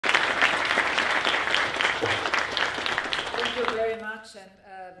very much, and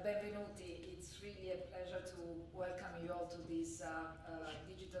benvenuti. It's really a pleasure to welcome you all to this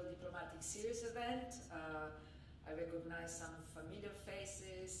Digital Diplomatic Series event. I recognize some familiar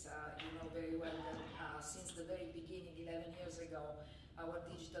faces. You know very well that since the very beginning, 11 years ago, our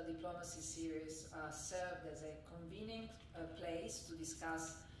Digital Diplomacy Series served as a convening place to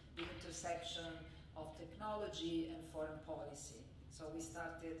discuss the intersection of technology and foreign policy. So we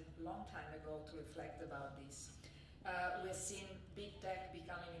started a long time ago to reflect about this. We have seen big tech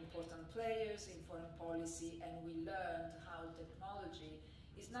becoming important players in foreign policy, and we learned how technology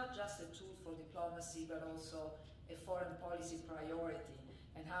is not just a tool for diplomacy, but also a foreign policy priority,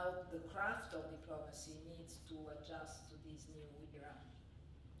 and how the craft of diplomacy needs to adjust to this new era.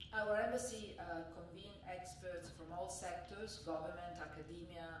 Our embassy convened experts from all sectors: government,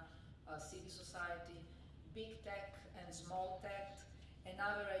 academia, civil society, big tech and small tech, an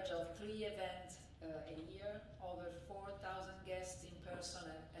average of 3 events a year, over 4,000 guests in person,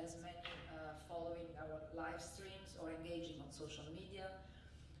 and as many following our live streams or engaging on social media,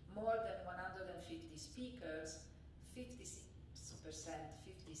 more than 150 speakers, 56%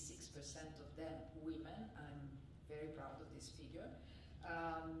 of them women. I'm very proud of this figure,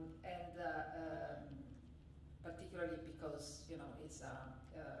 particularly because it's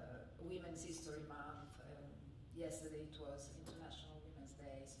Women's History Month. Yesterday it was International Women's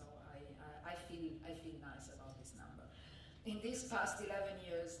Day, so I feel nice about this number. In these past 11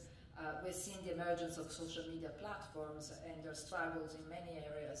 years, we've seen the emergence of social media platforms and their struggles in many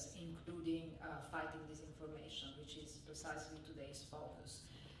areas, including fighting disinformation, which is precisely today's focus.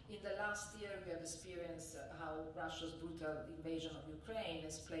 In the last year, we have experienced how Russia's brutal invasion of Ukraine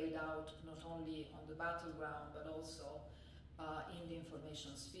has played out not only on the battleground, but also in the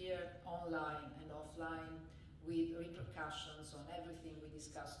information sphere, online and offline, with repercussions on everything we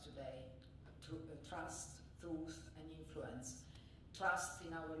discussed today: trust, truth, and influence. Trust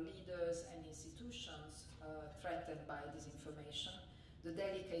in our leaders and institutions threatened by disinformation, the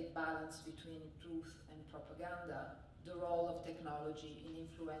delicate balance between truth and propaganda, the role of technology in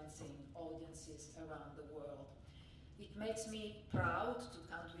influencing audiences around the world. It makes me proud to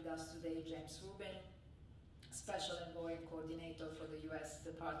count with us today James Rubin, Special Envoy and Coordinator for the US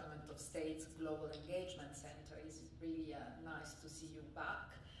Department of State's Global Engagement Center. It's really nice to see you back.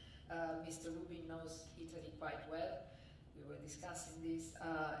 Mr. Rubin knows Italy quite well. We were discussing this,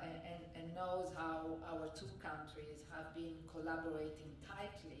 and knows how our two countries have been collaborating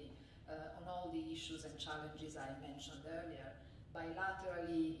tightly on all the issues and challenges I mentioned earlier,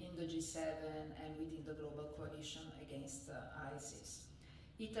 bilaterally in the G7 and within the global coalition against ISIS.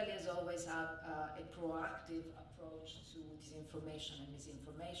 Italy has always had a proactive approach to disinformation and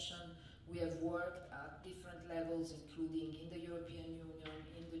misinformation. We have worked at different levels, including in the European Union,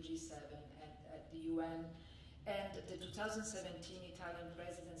 in the G7, and at the UN. And the 2017 Italian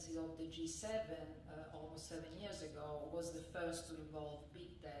presidency of the G7, almost 7 years ago, was the first to involve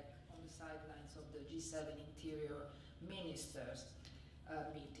big tech on the sidelines of the G7 Interior Ministers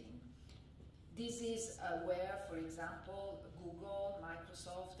meeting. This is where, for example, Google,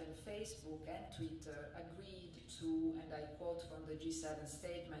 Microsoft, and Facebook and Twitter agreed to, and I quote from the G7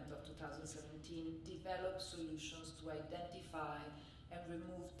 statement of 2017, develop solutions to identify and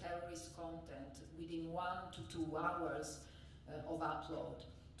remove terrorist content within 1 to 2 hours of upload,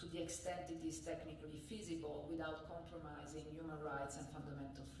 to the extent it is technically feasible without compromising human rights and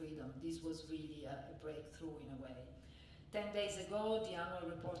fundamental freedom. This was really a breakthrough in a way. 10 days ago, the annual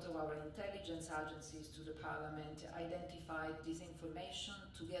report of our intelligence agencies to the Parliament identified disinformation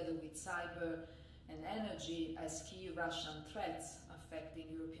together with cyber and energy as key Russian threats affecting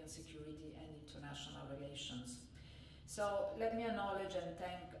European security and international relations. So let me acknowledge and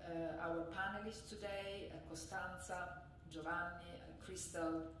thank our panelists today: Costanza, Giovanni,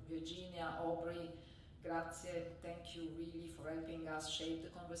 Crystal, Virginia, Aubrey. Grazie, thank you really for helping us shape the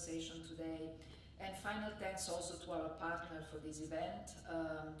conversation today. And final thanks also to our partner for this event,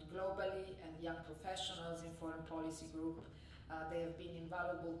 Globally and Young Professionals in Foreign Policy Group. They have been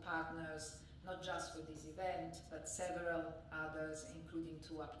invaluable partners, not just for this event, but several others, including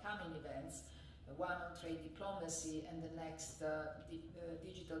 2 upcoming events, one on trade diplomacy and the next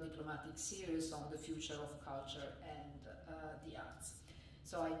Digital Diplomatic Series on the future of culture and the arts.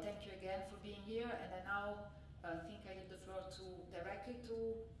 So I thank you again for being here, and I now think I give the floor directly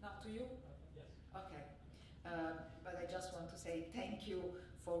to you? Yes. Okay. But I just want to say thank you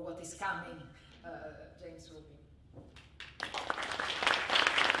for what is coming, James Rubin.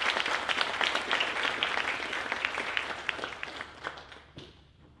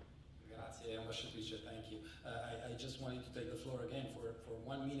 Grazie, Ambasciatrice, thank you. I just wanted to take the floor again for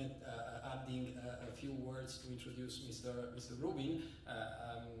 1 minute at adding a few words to introduce Mr. Rubin.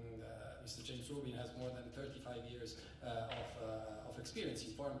 Mr. James Rubin has more than 35 years of experience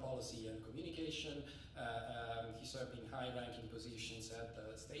in foreign policy and communication. He served in high-ranking positions at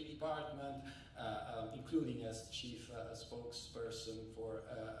the State Department, including as chief spokesperson for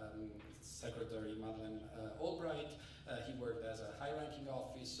Secretary Madeleine Albright. He worked as a high-ranking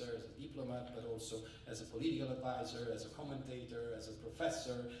officer, as a diplomat, but also as a political advisor, as a commentator, as a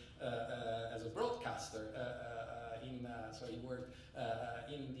professor, as a broadcaster. So he worked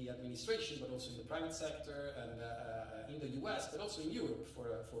in the administration, but also in the private sector, and in the US, but also in Europe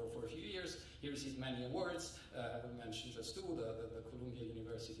for a few years. He received many awards. I will mention just two, the Columbia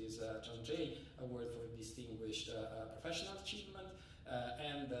University's John Jay Award for Distinguished Professional Achievement,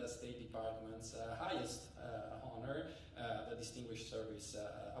 and the State Department's highest honor, the Distinguished Service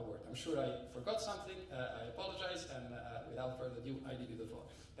Award. I'm sure I forgot something. I apologize, and without further ado, I give you the floor.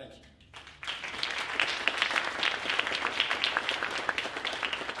 Thank you.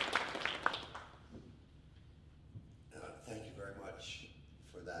 Thank you very much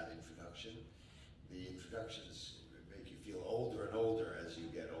for that introduction. The introductions make you feel older and older as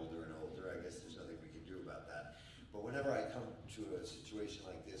you get older and older. I guess there's nothing we can do about that. But whenever I come to a situation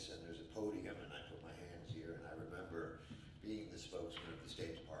like this and there's a podium and I put my hands here, and I remember being the spokesman of the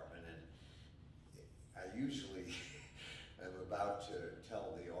State Department, and I usually am about to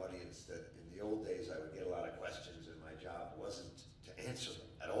tell the audience that in the old days I would get a lot of questions and my job wasn't to answer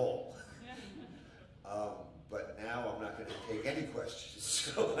them at all. But now I'm not going to take any questions,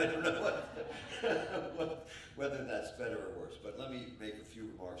 so I don't know whether that's better or worse. But let me make a few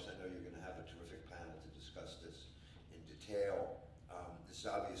remarks. I know you're going to have a terrific panel to discuss this in detail. This is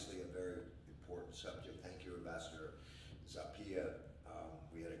obviously a very important subject. Thank you, Ambassador Zappia.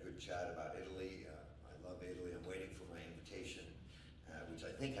 We had a good chat about Italy. I love Italy. I'm waiting for my invitation, which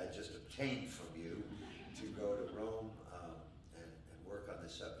I think I just obtained from you, to go to Rome and work on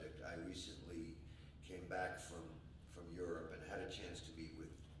this subject. I recently came back from Europe and had a chance to meet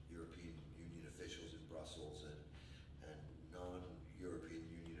with European Union officials in Brussels and non-European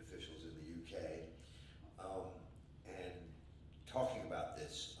Union officials in the UK, and talking about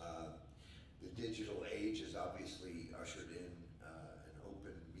this. The digital age has obviously ushered in an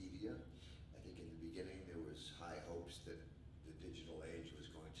open media. I think in the beginning there was high hopes that the digital age was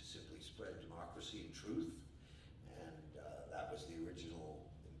going to simply spread democracy and truth, and that was the original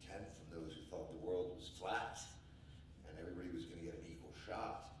intent from those who thought the world was flat and everybody was going to get an equal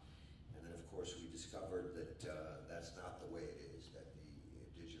shot. And then, of course, we discovered that that's not the way it is, that the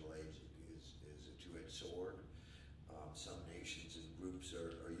digital age is a two-edged sword. Some nations and groups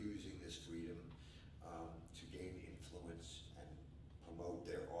are using this freedom to gain influence and promote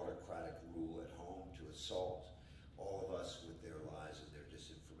their autocratic rule at home, to assault all of us with their lies and their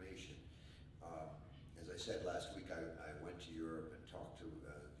disinformation. As I said last week, I went to Europe and talked to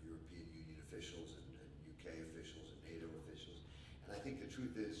European Union officials and UK officials and NATO officials. And I think the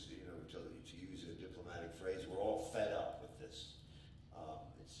truth is, you know, to use a diplomatic phrase, we're all fed up with this.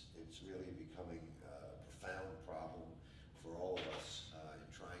 It's really becoming a profound problem for all of us in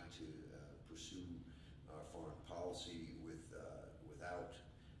trying to pursue our foreign policy without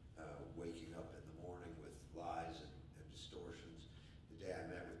waking up in the morning with lies and distortions. The day I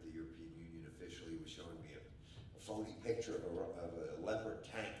met with the European Union official, he was showing me a phony picture of a Leopard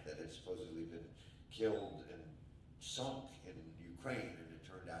tank that had supposedly been killed and sunk in Ukraine, and it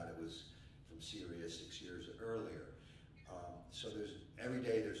turned out it was from Syria 6 years earlier. So every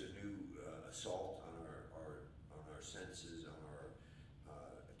day there's a new assault on our senses, on our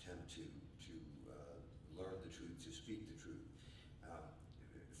attempt to learn the truth, to speak the truth.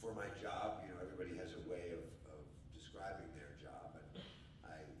 For my job, you know, everybody has a way of describing their job, and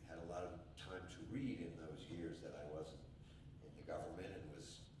I had a lot of time to read in those years that I wasn't in the government and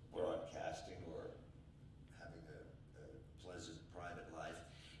was broadcasting or having a pleasant private life.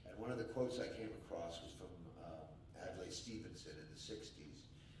 And one of the quotes I came across was from Adlai Stevenson in the 60s,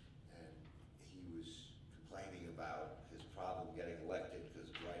 and he was complaining about his problem getting elected because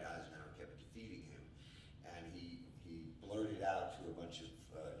Dwight Eisenhower kept defeating him. And he blurted out to a bunch of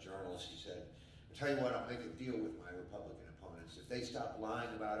journalists, he said, "I'll tell you what, I'll make a deal with my Republican opponents. If they stop lying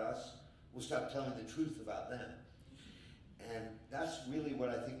about us, we'll stop telling the truth about them." And that's really what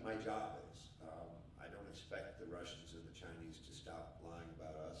I think my job is. I don't expect the Russians and the Chinese to stop lying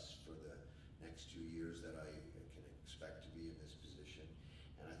about us for the next 2 years that I can expect to be in this position.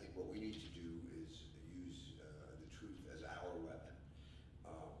 And I think what we need to do is use the truth as our weapon.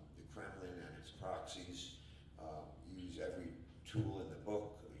 The Kremlin and its proxies use every tool in the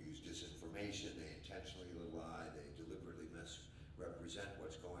book, use disinformation, they intentionally lie, they deliberately misrepresent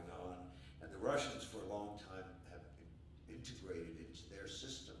what's going on, and Russians for a long time have integrated into their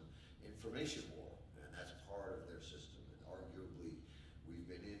system information war, and that's part of their system. And arguably, we've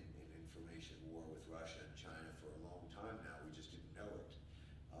been in an information war with Russia and China for a long time now. We just didn't know it.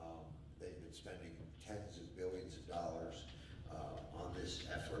 They've been spending tens of billions of dollars on this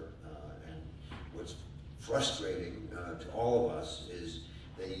effort, and what's frustrating to all of us is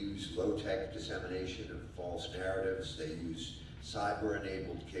they use low-tech dissemination of false narratives. They use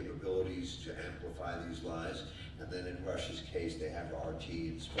cyber-enabled capabilities to amplify these lies. And then in Russia's case, they have RT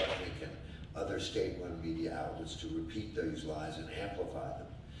and Sputnik and other state-run media outlets to repeat those lies and amplify them.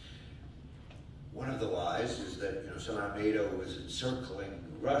 One of the lies is that somehow NATO was encircling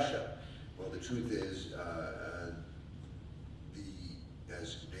Russia. Well, the truth is,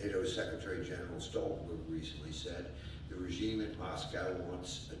 as NATO's Secretary General Stoltenberg recently said, the regime in Moscow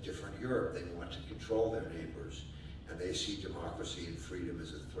wants a different Europe. They want to control their neighbors, and they see democracy and freedom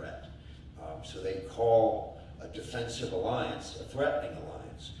as a threat. So they call a defensive alliance a threatening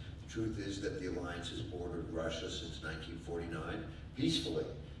alliance. The truth is that the alliance has bordered Russia since 1949 peacefully,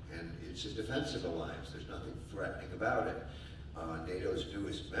 and it's a defensive alliance. There's nothing threatening about it. NATO's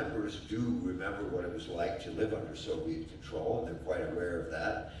newest members do remember what it was like to live under Soviet control, and they're quite aware of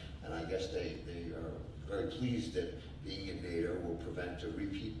that. And I guess they are very pleased that being in NATO will prevent a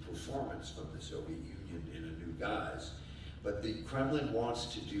repeat performance from the Soviet Union in a new guise. But the Kremlin wants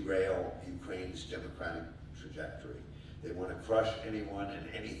to derail Ukraine's democratic trajectory. They want to crush anyone and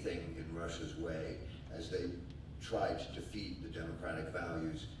anything in Russia's way as they try to defeat the democratic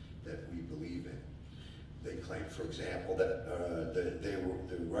values that we believe in. They claim, for example, that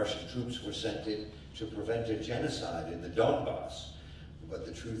the Russian troops were sent in to prevent a genocide in the Donbass. But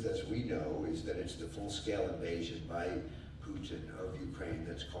the truth, as we know, is that it's the full-scale invasion by Putin of Ukraine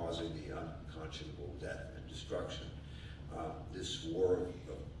that's causing the unconscionable death and destruction. This war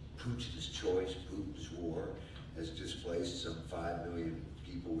of Putin's choice, Putin's war, has displaced some 5 million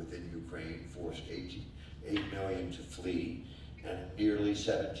people within Ukraine, forced 8 million to flee, and nearly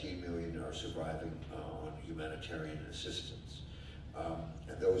 17 million are surviving on humanitarian assistance.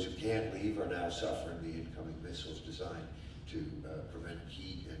 And those who can't leave are now suffering the incoming missiles designed to prevent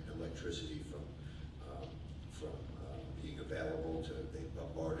heat and electricity from being available. They've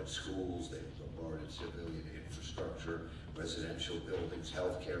bombarded schools, they've bombarded civilian infrastructure, residential buildings,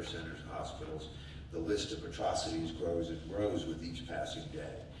 healthcare centers, hospitals. The list of atrocities grows and grows with each passing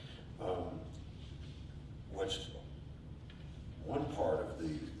day. What's one part of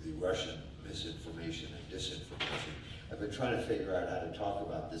the Russian misinformation and disinformation? I've been trying to figure out how to talk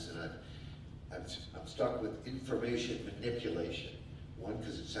about this, and I'm stuck with information manipulation. One,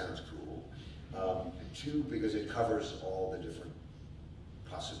 because it sounds cool. And two, because it covers all the different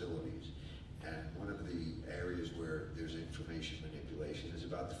possibilities. And one of the areas where there's information manipulation is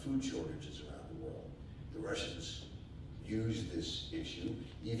about the food shortages around the world. The Russians use this issue,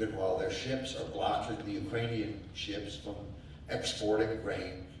 even while their ships are blocking the Ukrainian ships from exporting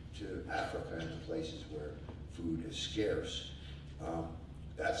grain to Africa and places where food is scarce.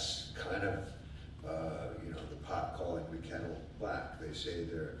 That's kind of, the pot calling the kettle black. They say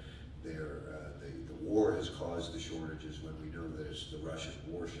the war has caused the shortages when we know that it's the Russian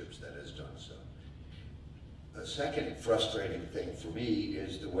warships that has done so. A second frustrating thing for me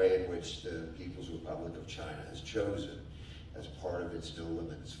is the way in which the People's Republic of China has chosen, as part of its no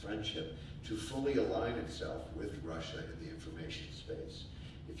limits friendship, to fully align itself with Russia in the information space.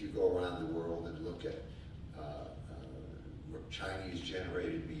 If you go around the world and look at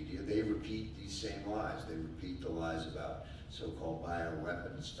Chinese-generated media, they repeat these same lies. They repeat the lies about so-called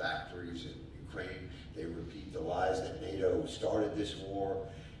bioweapons factories in Ukraine. They repeat the lies that NATO started this war.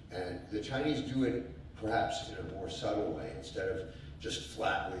 And the Chinese do it perhaps in a more subtle way. Instead of just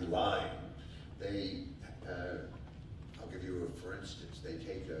flatly lying, they, I'll give you for instance, they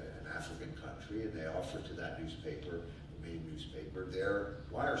take an African country and they offer to that newspaper, the main newspaper, their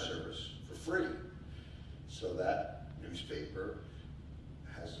wire service for free. So that newspaper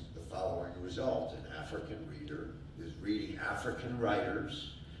has the following result. An African reader is reading African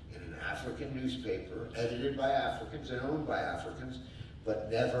writers in an African newspaper, edited by Africans and owned by Africans, but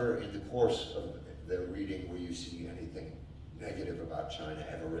never in the course of their reading will you see anything negative about China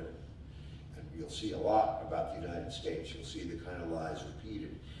ever written. And you'll see a lot about the United States. You'll see the kind of lies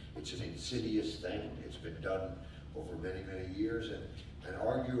repeated. It's an insidious thing. It's been done over many, many years, and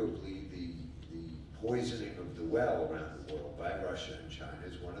arguably the poisoning of the well around the world by Russia and China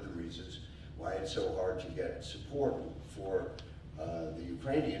is one of the reasons why it's so hard to get support for the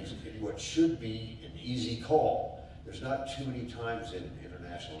Ukrainians in what should be an easy call. There's not too many times in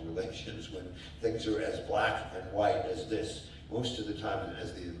international relations when things are as black and white as this, most of the time,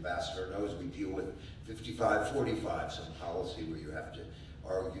 as the ambassador knows, we deal with 55-45, some policy where you have to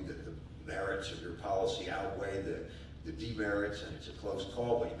argue that the merits of your policy outweigh the demerits, and it's a close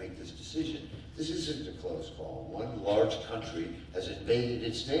call, but you make this decision. This isn't a close call. One large country has invaded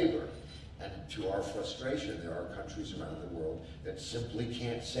its neighbor, and to our frustration, there are countries around the world that simply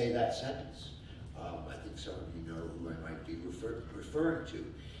can't say that sentence. I think some of you know who I might be referring to.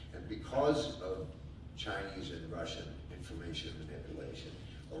 And because of Chinese and Russian information manipulation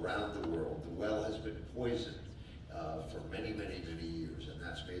around the world, the well has been poisoned for many, many, many years, and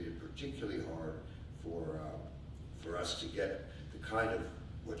that's made it particularly hard for us to get the kind of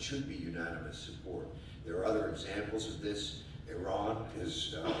what should be unanimous support. There are other examples of this. Iran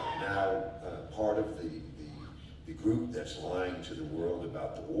is now part of the group that's lying to the world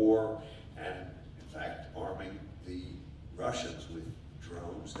about the war, and in fact arming the Russians with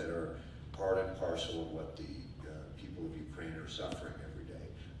drones that are part and parcel of what the people of Ukraine are suffering every day.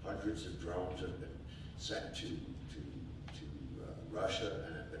 Hundreds of drones have been sent to Russia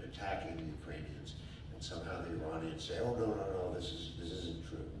and have been attacking the Ukrainians, and somehow the Iranians say, oh no, this isn't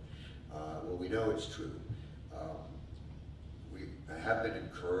true. Well, we know it's true. I have been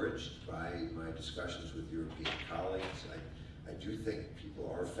encouraged by my discussions with European colleagues. I do think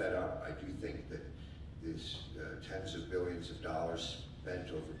people are fed up. I do think that these tens of billions of dollars spent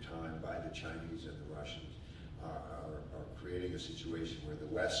over time by the Chinese and the Russians are creating a situation where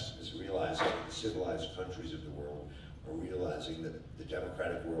the West is realizing, the civilized countries of the world are realizing that the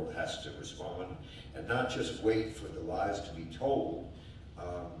democratic world has to respond and not just wait for the lies to be told,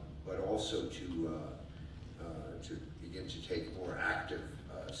 but also to begin to take more active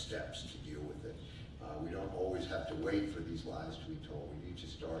steps to deal with it. We don't always have to wait for these lies to be told. We need to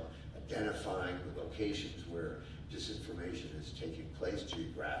start identifying the locations where disinformation is taking place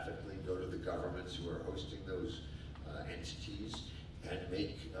geographically, go to the governments who are hosting those entities, and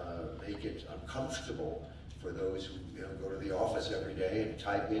make it uncomfortable for those who go to the office every day and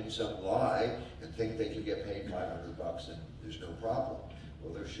type in some lie and think they can get paid $500 and there's no problem.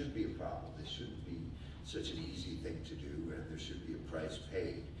 Well, there should be a problem. This shouldn't be such an easy thing to do, and there should be a price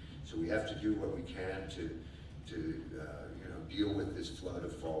paid. So we have to do what we can to deal with this flood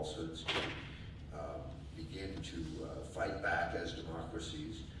of falsehoods, to begin to fight back as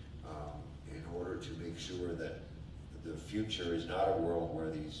democracies in order to make sure that the future is not a world where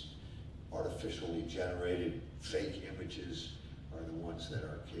these artificially generated fake images are the ones that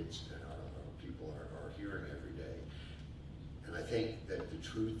our kids and our people are hearing every day. And I think that the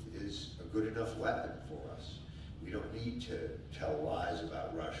truth is a good enough weapon for us. We don't need to tell lies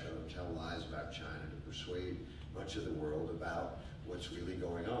about Russia or tell lies about China to persuade much of the world about what's really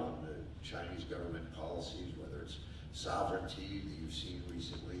going on. The Chinese government policies, whether it's sovereignty, you've seen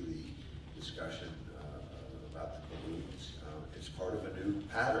recently the discussion about the balloons. It's part of a new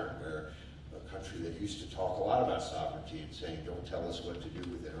pattern where a country that used to talk a lot about sovereignty and saying, don't tell us what to do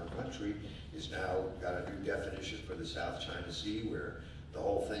within our country, is now got a new definition for the South China Sea, where the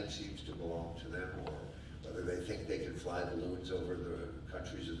whole thing seems to belong to them, or whether they think they can fly balloons over the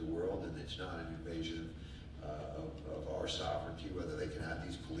countries of the world and it's not an invasion of our sovereignty, whether they can have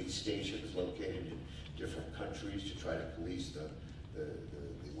these police stations located in different countries to try to police the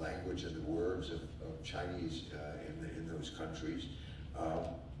language and the words of Chinese in those countries.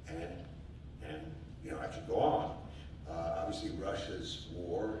 And I could go on. Obviously, Russia's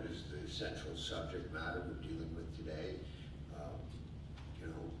war is the central subject matter we're dealing with today.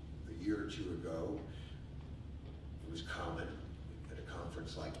 A year or two ago, it was common at a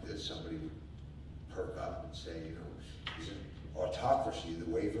conference like this, somebody would perk up and say, isn't autocracy the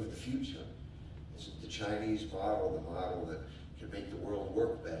wave of the future? Isn't the Chinese model the model that can make the world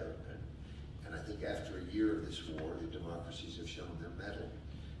work better? And I think after a year of this war, the democracies have shown their mettle.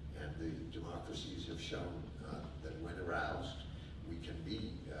 And the democracies have shown that when aroused, we can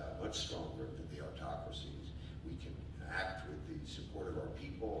be much stronger than the autocracies. We can act with the support of our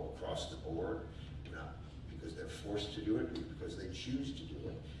people across the board, not because they're forced to do it, but because they choose to do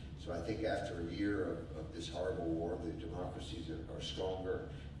it. So I think after a year of this horrible war, the democracies are stronger,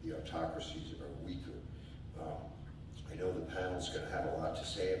 the autocracies are weaker. I know the panel's going to have a lot to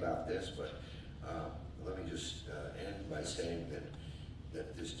say about this, but let me just end by saying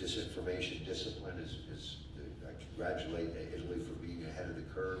that this disinformation discipline is I congratulate Italy for being ahead of the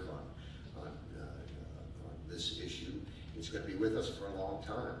curve on this issue. It's going to be with us for a long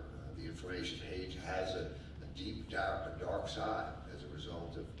time. The information age has a deep, dark side as a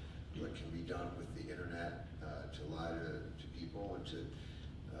result of what can be done with the internet to lie to people, and to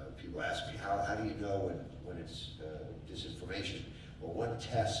people ask me, how do you know when it's disinformation? Well, one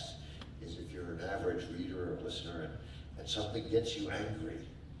test is if you're an average reader or listener and something gets you angry,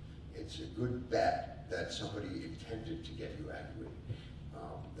 it's a good bet that somebody intended to get you angry.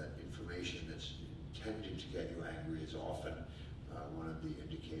 That information that's intended to get you angry is often one of the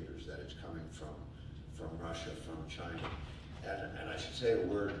indicators that it's coming from Russia, from China. And I should say a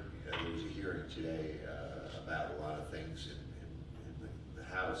word, there was a hearing today about a lot of things in the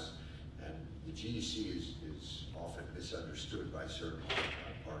House, and the GEC is often misunderstood by certain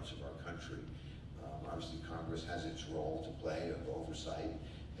parts of our country. Obviously Congress has its role to play of oversight,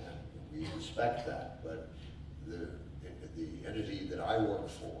 and we respect that, but the entity that I work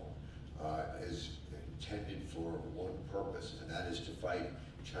for is intended for one purpose, and that is to fight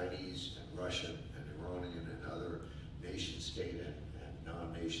Chinese and Russian and Iranian and other nation-state and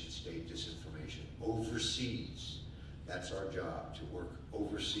non-nation-state disinformation overseas. That's our job, to work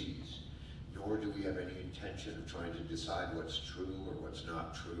overseas. Nor do we have any intention of trying to decide what's true or what's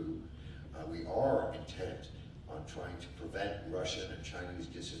not true. We are intent on trying to prevent Russian and Chinese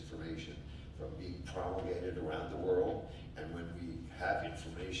disinformation from being promulgated around the world. And when we have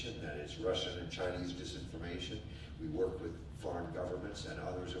information that is Russian and Chinese disinformation, we work with foreign governments and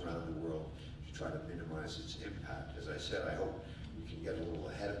others around the world to try to minimize its impact. As I said, I hope we can get a little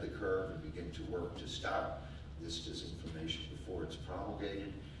ahead of the curve and begin to work to stop this disinformation before it's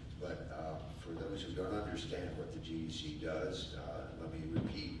promulgated. But for those who don't understand what the GEC does, let me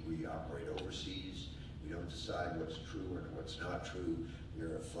repeat, we operate overseas. We don't decide what's true or what's not true. We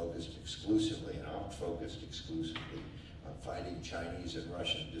are focused exclusively, and I'm focused exclusively on fighting Chinese and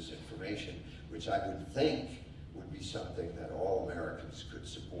Russian disinformation, which I would think would be something that all Americans could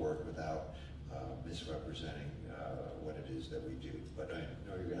support without misrepresenting what it is that we do. But I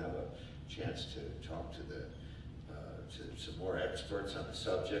know you're going to have a chance to talk to some more experts on the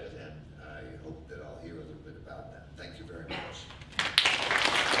subject, and I hope that I'll hear a little bit about that. Thank you very much.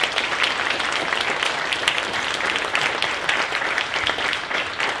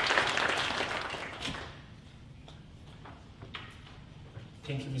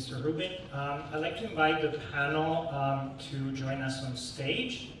 Thank you, Mr. Rubin. I'd like to invite the panel to join us on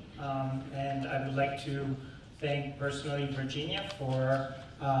stage. And I would like to thank personally Virginia for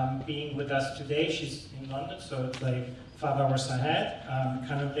being with us today. She's in London, so it's like 5 hours ahead,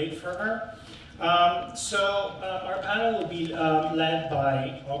 kind of late for her. Our panel will be led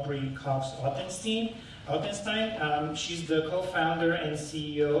by Aubrey Cox Ottenstein. She's the co-founder and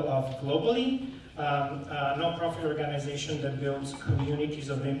CEO of Globally, a non-profit organization that builds communities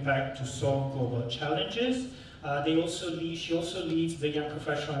of impact to solve global challenges. She also leads the Young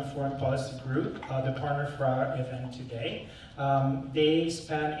Professional and Foreign Policy Group, the partner for our event today. They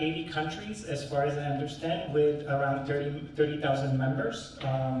span 80 countries, as far as I understand, with around 30,000 members,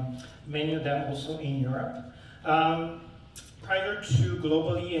 many of them also in Europe. Prior to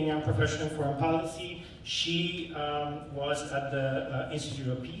Globally and Young Professional and Foreign Policy, she was at the Institute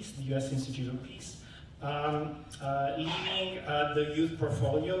of Peace, the US Institute of Peace, leading the youth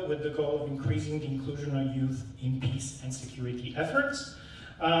portfolio with the goal of increasing the inclusion of youth in peace and security efforts.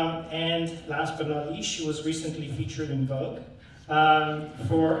 And last but not least, she was recently featured in Vogue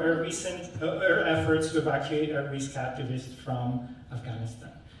for her efforts to evacuate at-risk activists from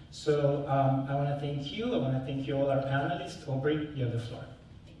Afghanistan. So I want to thank you. I want to thank you all our panelists. Aubrey, you have the floor.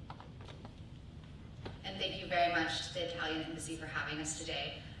 And thank you very much to the Italian Embassy for having us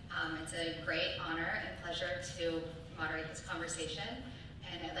today. It's a great honor and pleasure to moderate this conversation,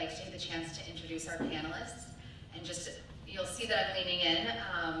 and I'd like to take the chance to introduce our panelists. And you'll see that I'm leaning in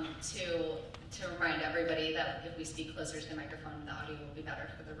to remind everybody that if we speak closer to the microphone, the audio will be better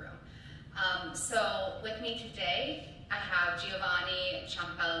for the room. So with me today, I have Giovanni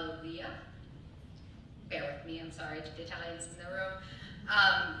Ciampaglia. Bear with me, I'm sorry to the Italians in the room.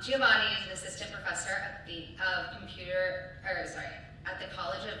 Giovanni is an assistant professor at the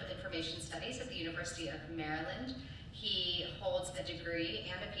College of Information Studies at the University of Maryland. He holds a degree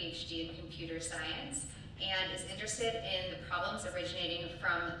and a PhD in computer science and is interested in the problems originating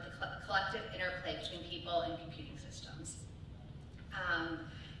from the collective interplay between people and computing systems.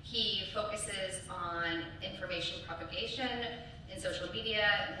 He focuses on information propagation in social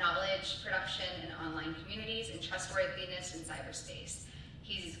media, knowledge production in online communities, and trustworthiness in cyberspace.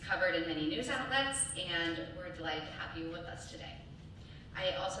 He's covered in many news outlets, and we're delighted to have you with us today.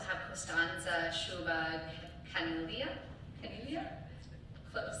 I also have Costanza Sciubba Caniglia?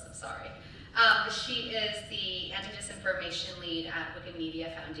 Close, I'm sorry. She is the Anti-Disinformation lead at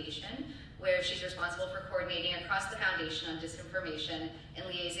Wikimedia Foundation, where she's responsible for coordinating across the foundation on disinformation and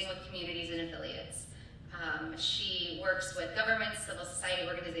liaising with communities and affiliates. She works with governments, civil society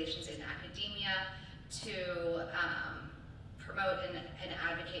organizations, and academia to promote and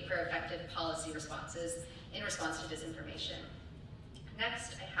advocate for effective policy responses in response to disinformation.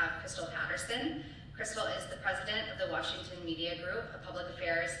 Next, I have Crystal Patterson. Crystal is the president of the Washington Media Group, a public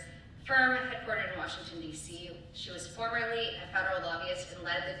affairs firm headquartered in Washington, D.C. She was formerly a federal lobbyist and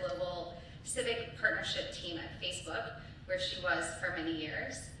led the global civic partnership team at Facebook, where she was for many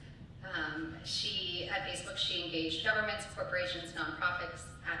years. At Facebook, she engaged governments, corporations, nonprofits,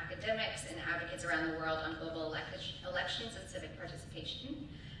 academics, and advocates around the world on global elections and civic participation.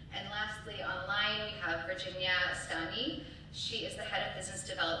 And lastly, online, we have Mariangela Zappia. She is the head of business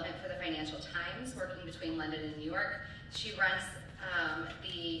development for the Financial Times, working between London and New York. She runs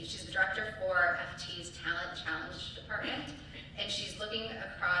she's the director for FT's Talent Challenge department, and she's looking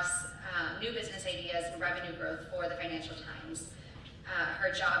across new business ideas and revenue growth for the Financial Times.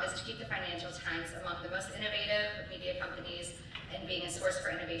 Her job is to keep the Financial Times among the most innovative media companies and being a source for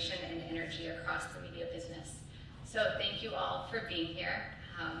innovation and energy across the media business. So thank you all for being here.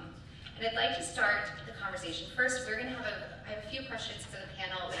 And I'd like to start the conversation. First, I have a few questions for the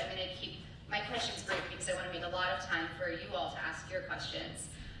panel, but I'm going to keep my questions brief because I want to make a lot of time for you all to ask your questions.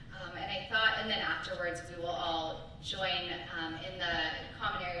 And then afterwards we will all join in the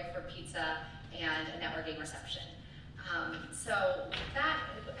common area for pizza and a networking reception. So with that,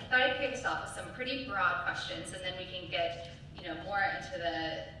 I thought I'd kick us off with some pretty broad questions, and then we can get more into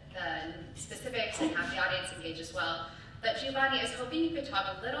the specifics and have the audience engage as well. But Giovanni, I was hoping you could talk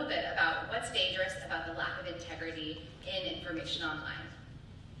a little bit about what's dangerous about the lack of integrity in information online.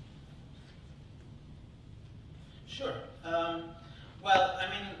 Sure. Well, I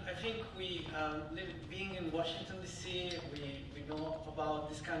mean, I think being in Washington, D.C., we know about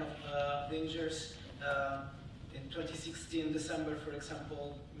this kind of dangers. In 2016, December, for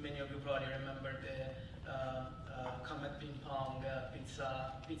example, many of you probably remember the Comet Ping Pong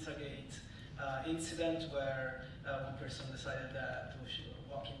Pizzagate incident where one person decided that to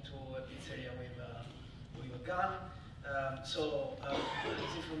walk into a pizzeria with a gun. So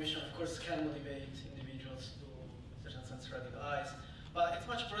disinformation, of course, can motivate individuals to, in a certain sense, radicalize. But it's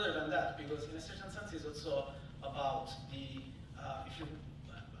much broader than that, because in a certain sense it's also about the,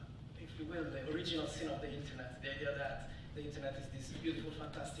 if you will, the original sin of the internet, the idea that the internet is this beautiful,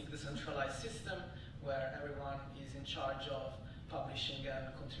 fantastic, decentralized system where everyone is in charge of publishing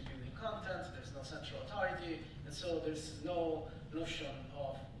and contributing content, there's no central authority, and so there's no notion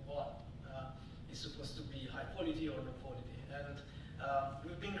of what is supposed to be high quality or low quality. And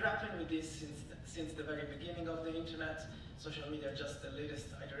we've been grappling with this since the very beginning of the internet. Social media are just the latest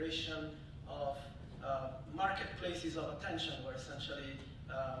iteration of marketplaces of attention, where essentially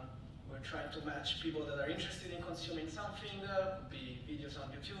we're trying to match people that are interested in consuming something, could be videos on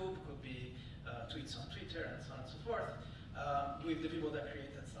YouTube, could be tweets on Twitter, and so on and so forth, with the people that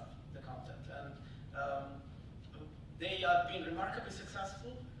create that stuff, the content. And they have been remarkably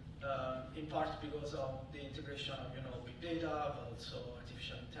successful, in part because of the integration of big data, but also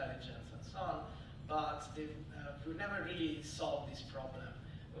artificial intelligence and so on. But we've never really solved this problem.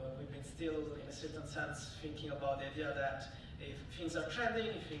 We've been still, in a certain sense, thinking about the idea that if things are trending,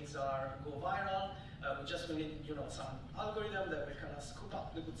 if things go viral, we need some algorithm that will kind of scoop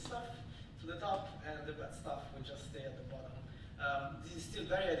up the good stuff to the top, and the bad stuff will just stay at the bottom. This is still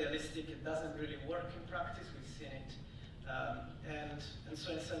very idealistic. It doesn't really work in practice. We've seen it, and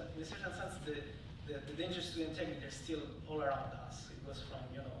so in a certain sense, the dangers to integrity are still all around us. It goes from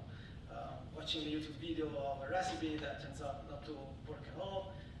watching a YouTube video of a recipe that turns out not to work at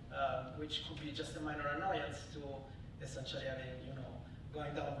all, which could be just a minor annoyance, to essentially having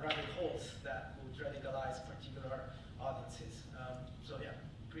going down rabbit holes that would radicalize particular audiences. So yeah,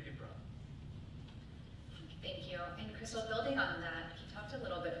 pretty broad. Thank you. And Crystal, building on that, you talked a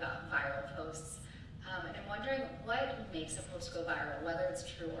little bit about viral posts. And I'm wondering what makes a post go viral, whether it's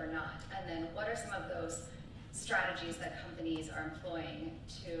true or not. And then what are some of those strategies that companies are employing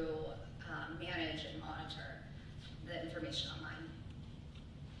to manage and monitor the information online?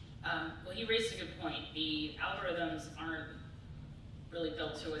 Well, you raised a good point. The algorithms aren't really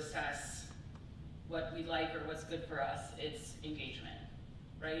built to assess what we like or what's good for us. It's engagement,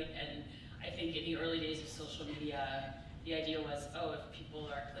 right? And I think in the early days of social media, the idea was, oh, if people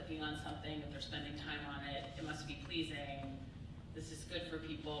are clicking on something, if they're spending time on it, it must be pleasing. This is good for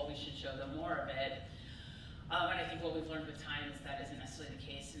people. We should show them more of it. And I think what we've learned with time is that isn't necessarily the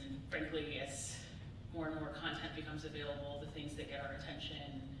case. And frankly, as more and more content becomes available, the things that get our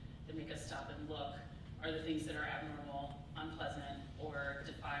attention, that make us stop and look, are the things that are abnormal, unpleasant, or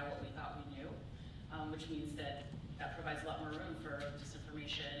defy what we thought we knew, which means that provides a lot more room for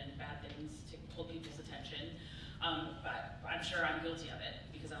disinformation and bad things to pull people's attention. But I'm sure I'm guilty of it,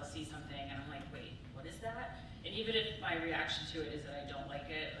 because I'll see something and I'm like, wait, what is that? And even if my reaction to it is that I don't like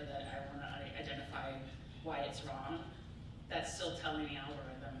it, or that I want to identify why it's wrong, that's still telling the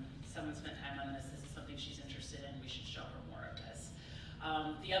algorithm, someone spent time on this, this is something she's interested in, we should show her more of this.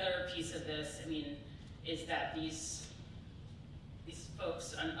 The other piece of this, I mean, is that these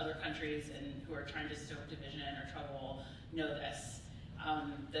folks in other countries and who are trying to stoke division or trouble know this.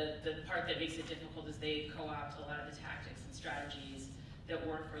 The part that makes it difficult is they co-opt a lot of the tactics and strategies that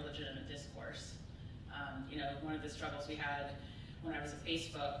work for legitimate discourse. You know, one of the struggles we had when I was at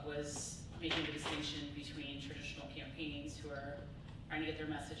Facebook was making the distinction between traditional campaigns who are trying to get their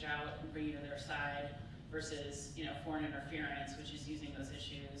message out and bring you to their side versus, you know, foreign interference, which is using those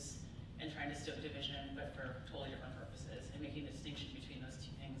issues and trying to stoke division, but for totally different purposes. And making the distinction between those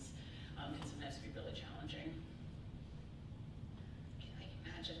two things can sometimes be really challenging. I can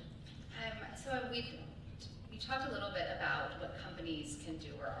imagine. So we talked a little bit about what companies can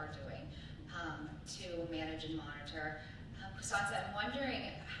do or are doing to manage and monitor. Costanza, I'm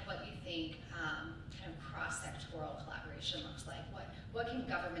wondering what you think kind of cross-sectoral collaboration looks like. What can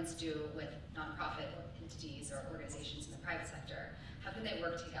governments do with nonprofit entities or organizations in the private sector? How can they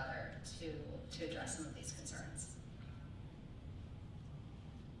work together to address some of these concerns?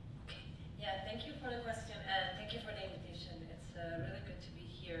 Okay. Yeah, thank you for the question and thank you for the invitation. It's really good to be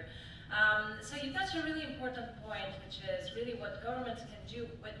here. So you touched a really important point, which is really what governments can do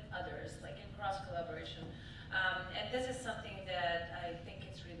with others, like in cross-collaboration. And this is something that I think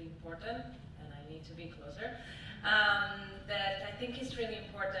is really important, and I need to be closer, that I think is really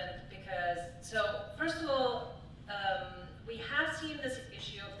important because, so first of all, we have seen this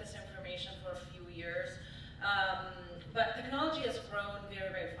issue of disinformation for a few years, but technology has grown very,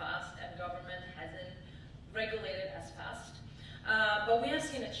 very fast and government hasn't regulated as fast. But we have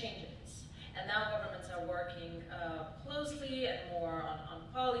seen a change in this. And now governments are working closely and more on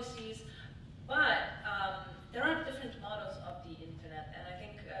policies, but there are different models of the internet. And I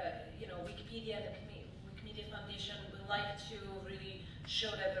think, you know, Wikipedia and the Wikimedia Foundation would like to really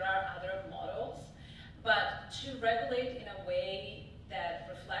show that there are other models, but to regulate in a way that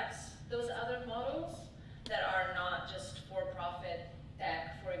reflects those other models that are not just for-profit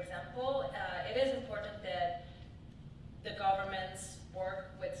tech, for example. It is important that the governments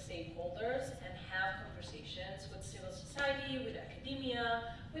work with stakeholders and have conversations with civil society, with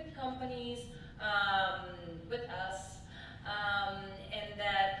academia, with companies, with us, and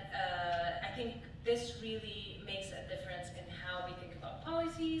that I think this really makes a difference in how we think about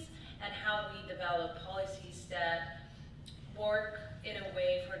policies and how we develop policies that work in a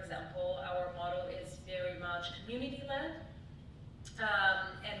way. For example, our model is very much community-led,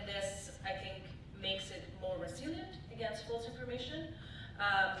 and this, I think, makes it more resilient against false information.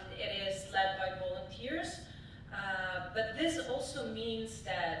 It is led by volunteers, but this also means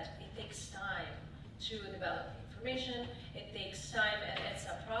that it takes time to develop information. It takes time, and it's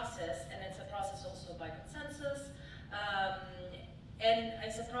a process, and it's a process also by consensus. And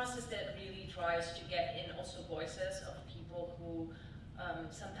it's a process that really tries to get in also voices of people who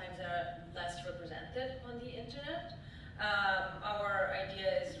sometimes are less represented on the internet. Our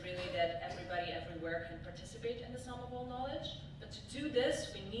idea is really that everybody everywhere can participate in the sum of all knowledge. But to do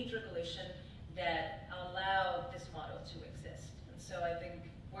this, we need regulation that allow this model to exist. And so I think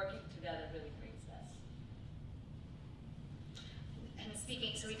working together really creates this. And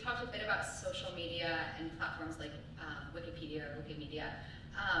speaking, so we talked a bit about social media and platforms like Wikipedia or Wikimedia.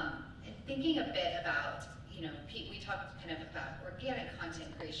 And thinking a bit about, you know, we talked kind of about organic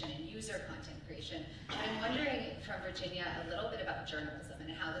content creation and user content creation. And I'm wondering from Virginia a little bit about journalism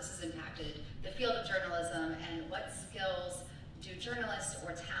and how this has impacted the field of journalism and what skills do journalists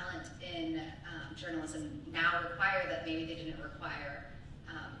or talent in journalism now require that maybe they didn't require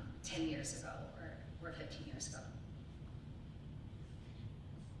 10 years ago or 15 years ago?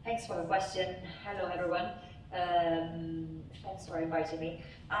 Thanks for the question. Hello, everyone. Thanks for inviting me.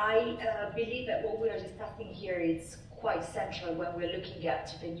 I believe that what we are discussing here is quite central when we're looking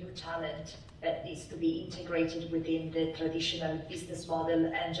at the new talent that needs to be integrated within the traditional business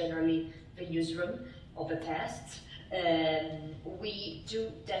model and generally the newsroom of the past. We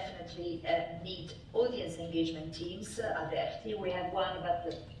do definitely need audience engagement teams at the FT. We have one,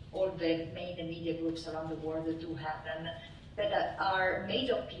 but all the main media groups around the world do have them, that are made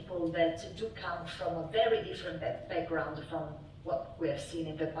of people that do come from a very different background from what we have seen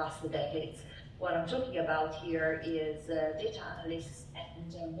in the past decades. What I'm talking about here is data analysts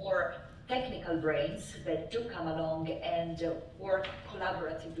and more technical brains that do come along and work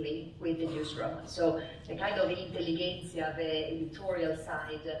collaboratively with the newsroom. So the kind of intelligentsia, the editorial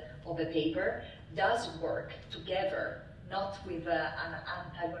side of the paper does work together, not with an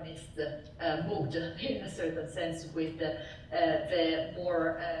antagonist mood in a certain sense with the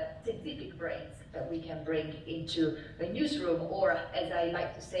more scientific brains that we can bring into the newsroom, or as I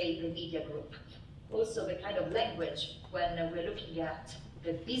like to say, the media group. Also, the kind of language when we're looking at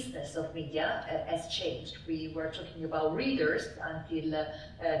the business of media has changed. We were talking about readers until the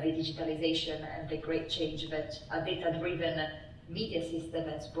digitalization and the great change that a data-driven media system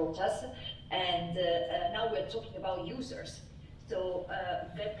has brought us. And now we're talking about users. So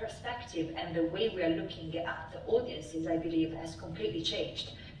the perspective and the way we are looking at the audiences, I believe, has completely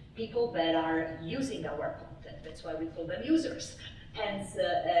changed. People that are using our content, that's why we call them users. Hence,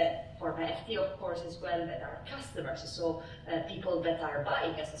 for FT, of course, as well, that are customers, so people that are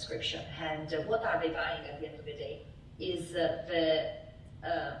buying a subscription. And what are they buying at the end of the day? Is the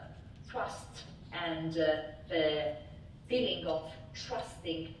trust and the feeling of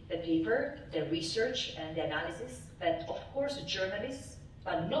trusting the paper, the research and the analysis that, of course, journalists,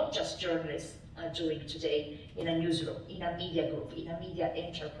 but not just journalists, are doing today in a newsroom, in a media group, in a media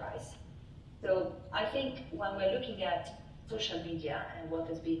enterprise. So I think when we're looking at social media and what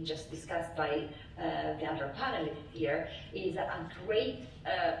has been just discussed by the other panelists here is a great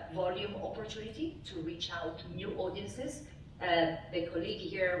volume opportunity to reach out to new audiences. The colleague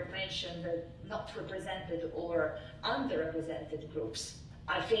here mentioned not represented or underrepresented groups.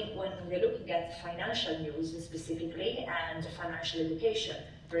 I think when we're looking at financial news specifically and financial education,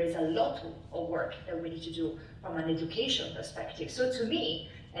 there is a lot of work that we need to do from an education perspective. So to me,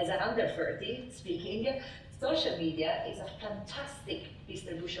 as an under 30 speaking, social media is a fantastic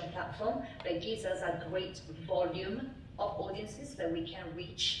distribution platform that gives us a great volume of audiences that we can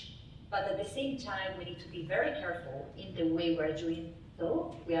reach. But at the same time, we need to be very careful in the way we're doing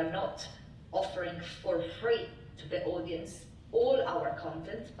so. We are not offering for free to the audience all our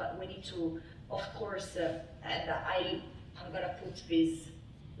content, but we need to, of course, and I'm gonna put this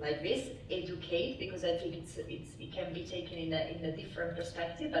like this, educate, because I think it can be taken in a different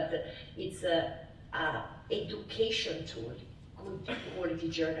perspective, but it's an education tool, good quality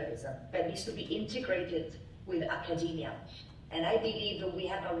journalism that needs to be integrated with academia. And I believe that we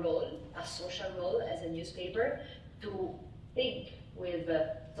have a role, a social role as a newspaper, to think with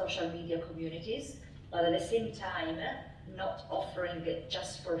social media communities, but at the same time, not offering it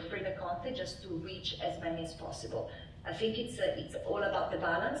just for free the content, just to reach as many as possible. I think it's all about the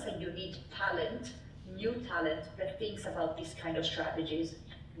balance, and you need talent, new talent that thinks about these kind of strategies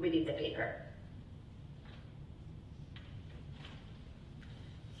within the paper.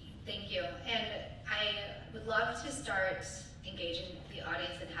 Thank you. And I would love to start engaging the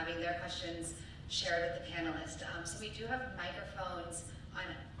audience and having their questions shared with the panelists. So we do have microphones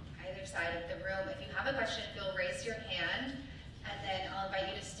on either side of the room. If you have a question, you'll raise your hand, and then I'll invite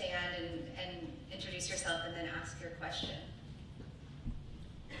you to stand and introduce yourself and then ask your question.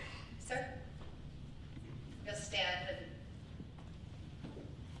 Sir? You'll stand and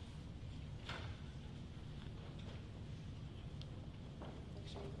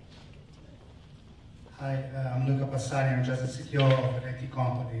Hi, I'm Luca Passani. I'm just the CTO of an IT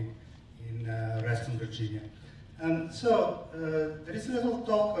company in Reston, Virginia. There is a lot of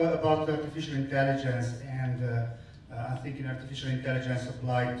talk about artificial intelligence, and I'm thinking artificial intelligence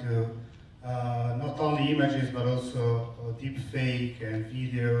applied to not only images but also deep fake and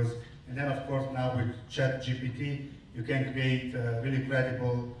videos. And then, of course, now with ChatGPT, you can create really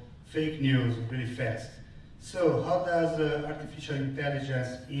credible fake news really fast. So how does artificial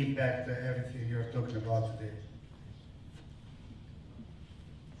intelligence impact everything you're talking about today?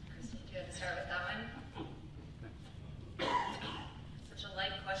 Kristen, do you want to start with that one? Such a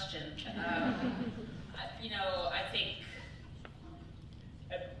light question. I think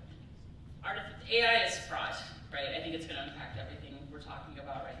AI is fraught, right? I think it's going to impact everything we're talking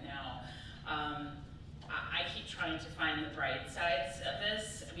about right now. I keep trying to find the bright sides of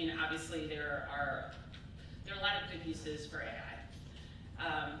this. I mean, obviously there are a lot of good uses for AI,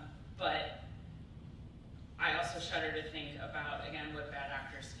 but I also shudder to think about, again, what bad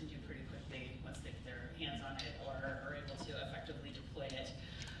actors can do pretty quickly once they get their hands on it or are able to effectively deploy it.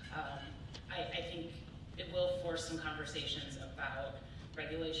 I think it will force some conversations about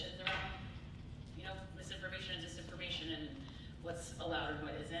regulations around, misinformation and disinformation and what's allowed and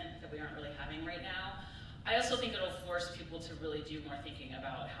what isn't, that we aren't really having right now. I also think it'll force people to really do more thinking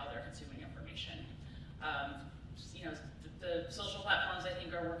about how they're consuming information. The social platforms, I think,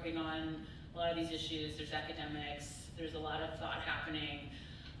 are working on a lot of these issues. There's academics, there's a lot of thought happening,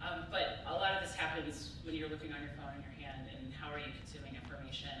 but a lot of this happens when you're looking on your phone in your hand and how are you consuming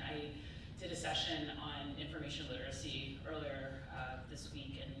information. I did a session on information literacy earlier this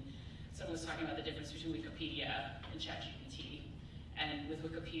week, and someone was talking about the difference between Wikipedia and ChatGPT. And with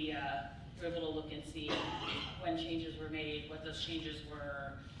Wikipedia, you're able to look and see when changes were made, what those changes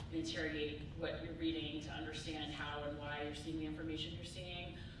were, interrogate what you're reading to understand how and why you're seeing the information you're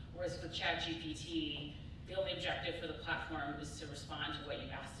seeing. Whereas with ChatGPT, the only objective for the platform is to respond to what you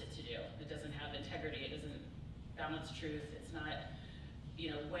asked it to do. It doesn't have integrity, it doesn't balance truth, it's not,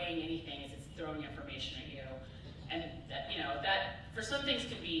 you know, weighing anything, it's throwing information at you. And that, you know, that for some things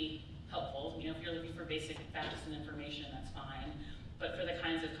can be helpful. You know, if you're looking for basic facts and information, that's fine. But for the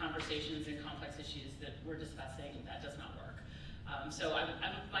kinds of conversations and complex issues that we're discussing, that does not work. So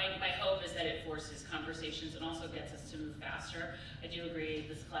my hope is that it forces conversations and also gets us to move faster. I do agree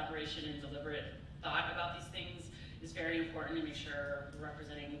this collaboration and deliberate thought about these things is very important to make sure we're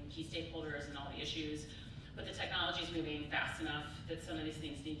representing key stakeholders and all the issues. But the technology is moving fast enough that some of these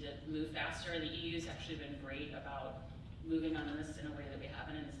things need to move faster. The EU's actually been great about moving on this in a way that we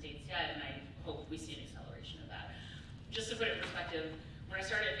haven't in the States yet, and I hope we see an acceleration of that. Just to put it in perspective, when I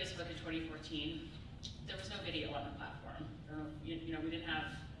started at Facebook in 2014, there was no video on the platform. You know, we didn't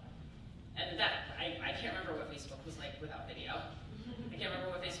have, and that, I can't remember what Facebook was like without video. I can't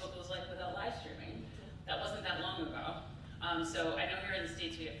remember what Facebook was like without live streaming. That wasn't that long ago. So I know here in the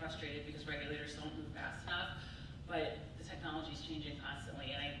States we get frustrated because regulators don't move fast enough, but the technology is changing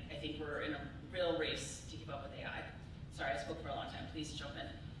constantly, and I think we're in a real race to keep up with AI. Sorry, I spoke for a long time. Please jump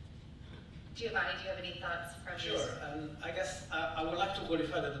in. Giovanni, do you have any thoughts from this? Sure. I guess I would like to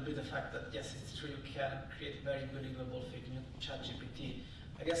qualify a little bit the fact that, yes, it's true you can create very believable fake news with ChatGPT.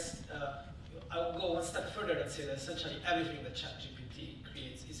 I guess I would go one step further and say that essentially everything that ChatGPT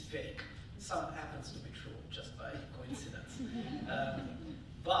creates is fake. Some happens to be true just by coincidence.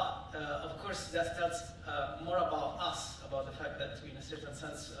 But of course, that's more about us, about the fact that we, in a certain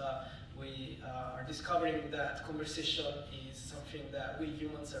sense, we are discovering that conversation is something that we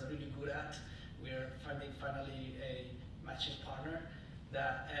humans are really good at. We're finding finally a matching partner,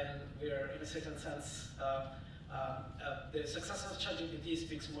 and we're, in a certain sense, the success of ChatGPT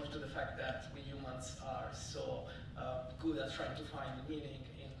speaks more to the fact that we humans are so good at trying to find meaning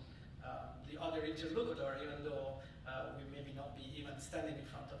in the other interlocutor, even though we maybe not be even standing in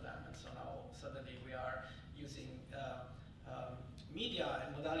front of them. And so now suddenly we are using media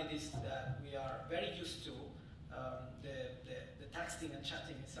and modalities that we are very used to. The texting and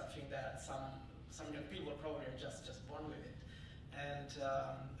chatting is something that some young people probably are just born with it. And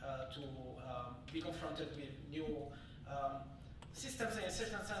to be confronted with new systems in a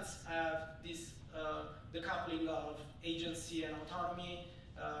certain sense have this decoupling of agency and autonomy.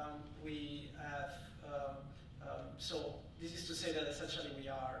 We have, so this is to say that essentially we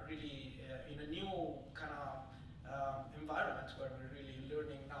are really in a new kind of environment where we're really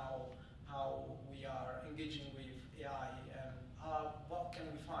learning now how we are engaging with AI and what can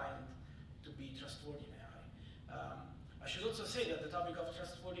we find to be trustworthy in AI. I should also say that the topic of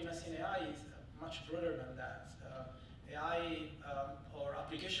trustworthiness in AI is much broader than that. AI or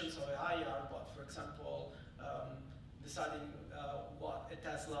applications of AI are about, for example, deciding what a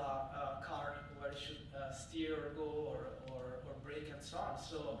Tesla car, where it should steer or go or brake and so on.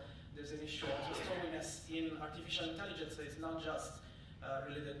 So there's an issue of trustworthiness in artificial intelligence that is not just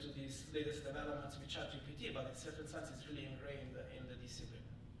related to these latest developments with ChatGPT, but in a certain sense it's really ingrained in the discipline.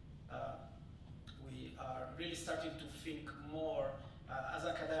 We are really starting to think more, as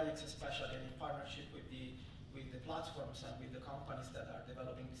academics especially, and in partnership with the platforms and with the companies that are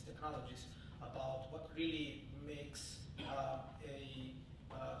developing these technologies, about what really makes a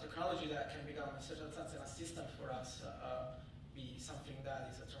technology that can become, in a certain sense, an assistant for us be something that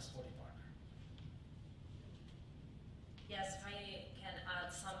is a trustworthy partner. Yes, if I can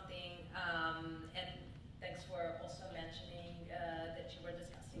add something, and thanks for also mentioning that you were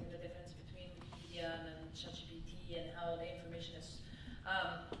discussing the difference between Wikipedia and ChatGPT and how the information is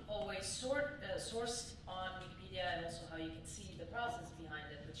always sourced on Wikipedia, and also how you can see the process behind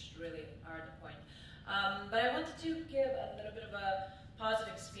it, which really are the point. But I wanted to give a little bit of a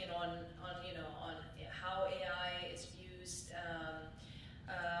positive spin on how AI is used.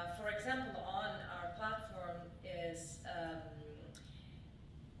 For example, on our platform is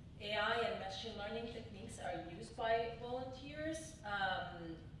AI and machine learning techniques are used by volunteers,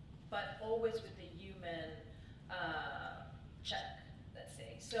 but always with the human check, let's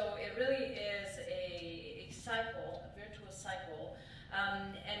say. So it really is a cycle, a virtuous cycle.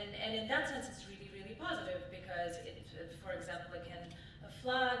 And in that sense, it's really, really positive because, for example, it can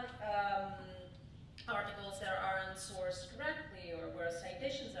flag articles that aren't sourced correctly or where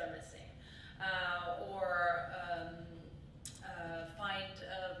citations are missing, or find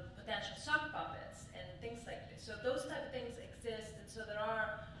potential sock puppets and things like this. So those type of things exist, and so there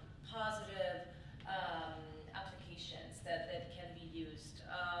are positive applications that can be used.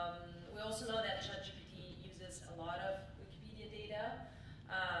 We also know that ChatGPT uses a lot of Wikipedia data,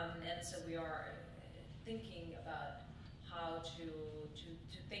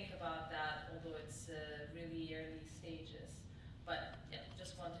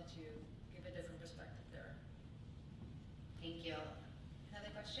 Thank you.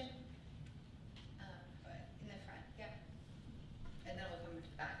 Another question? In the front, yeah. And then we'll come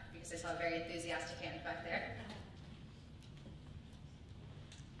back because I saw a very enthusiastic hand back there.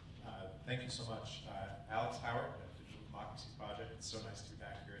 Thank you so much. Alex Howard, Digital Democracy Project. It's so nice to be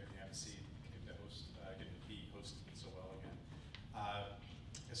back here at the embassy, getting to be hosted so well again.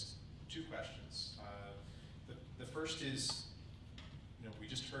 Just two questions. The first is, we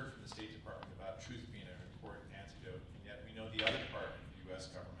just heard from the State Department about truth being an important antidote, and yet we know the other part of the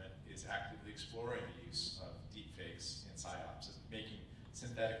U.S. government is actively exploring the use of deepfakes and psyops, as making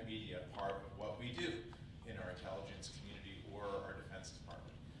synthetic media part of what we do in our intelligence community or our defense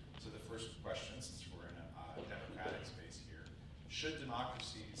department. So the first question, since we're in a democratic space here, should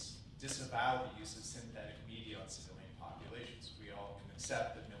democracies disavow the use of synthetic media on civilian populations? We all can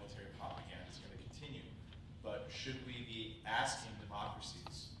accept that military propaganda is going to continue, but should we be asking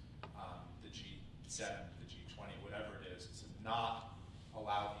democracies, the G7, the G20, whatever it is, to not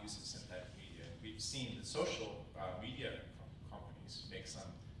allow the use of synthetic media? We've seen the social media companies make some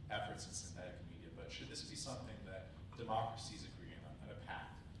efforts in synthetic media, but should this be something that democracies agree on a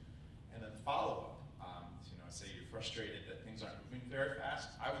pact? And then follow-up, say you're frustrated that things aren't moving very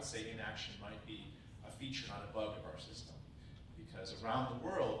fast. I would say inaction might be a feature, not a bug of our system. Because around the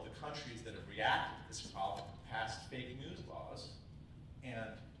world, the countries that have reacted to this problem passed fake news laws,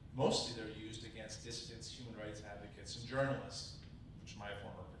 and mostly they're used against dissidents, human rights advocates, and journalists, which my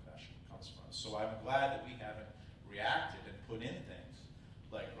former profession comes from. So I'm glad that we haven't reacted and put in things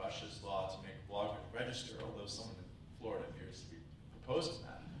like Russia's law to make bloggers register, although someone in Florida appears to be proposing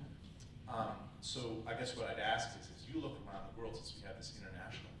that. So I guess what I'd ask is, as you look around the world, since we have this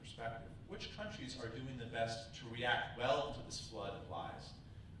international perspective, which countries are doing the best to react well to this flood of lies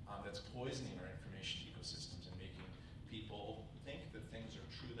that's poisoning our information ecosystems and making people think that things are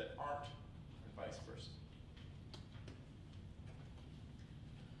true that aren't, and vice versa?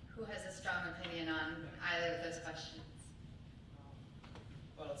 Who has a strong opinion on either of those questions?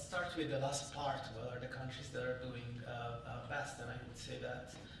 Well, let's start with the last part. What are the countries that are doing best? And I would say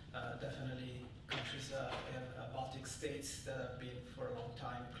that definitely countries in Baltic states that have been for a long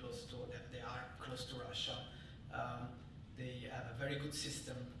time they are close to Russia. They have a very good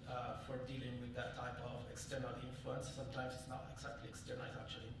system for dealing with that type of external influence. Sometimes it's not exactly external, it's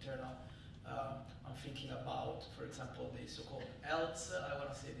actually internal. I'm thinking about, for example, the so-called ELTS. I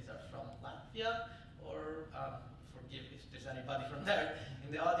want to say these are from Latvia, or forgive if there's anybody from there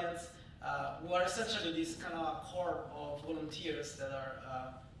in the audience, who are essentially this kind of core of volunteers that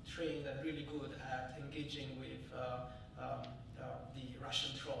are trained and really good at engaging with the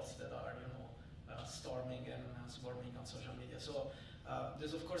Russian trolls that are, storming and swarming on social media. So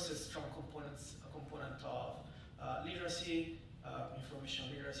there's of course a strong component of literacy, information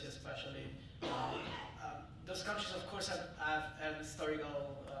literacy especially. Those countries of course have an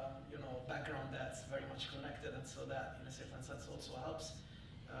historical background that's very much connected, and so that in a certain sense also helps.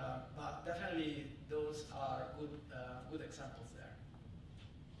 But definitely those are good examples there.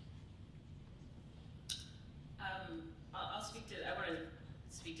 I want to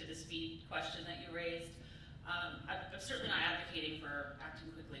speak to the speed question that you raised. I'm certainly not advocating for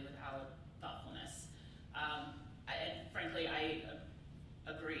acting quickly without thoughtfulness. And frankly, I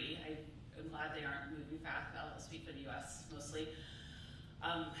agree. I'm glad they aren't moving fast. I'll speak for the US mostly.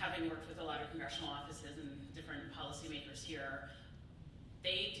 Having worked with a lot of congressional offices and different policymakers here,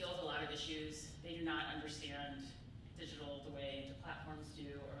 they deal with a lot of issues. They do not understand digital the way the platforms do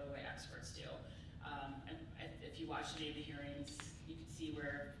or the way experts do. And if you watch any of the hearings, you could see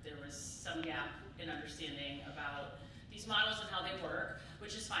where there was some gap in understanding about these models and how they work,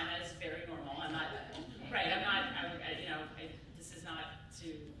 which is fine. That is very normal. I'm not right. This is not to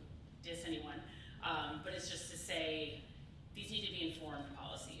diss anyone, but it's just to say these need to be informed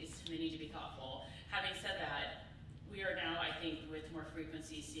policies and they need to be thoughtful. Having said that, we are now, I think, with more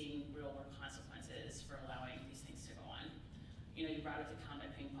frequency seeing real-world consequences for allowing these things to go on. You brought up the comment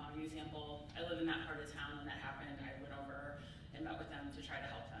ping pong example. I live in that part of town when that happened. I went over and met with them to try to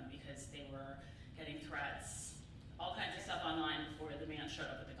help them because they were getting threats, all kinds of stuff online before the man showed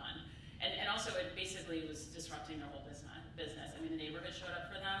up with a gun. And also it basically was disrupting their whole business. I mean, the neighborhood showed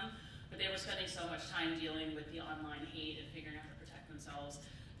up for them, but they were spending so much time dealing with the online hate and figuring out how to protect themselves.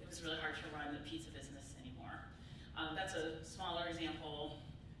 It was really hard to run the pizza business anymore. That's a smaller example.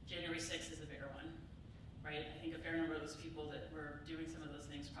 January 6th is a bigger one. Right? I think a fair number of those people that were doing some of those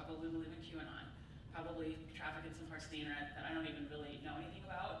things probably believe in QAnon, probably traffic in some parts of the internet that I don't even really know anything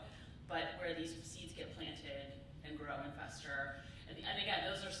about, but where these seeds get planted and grow and fester. And again,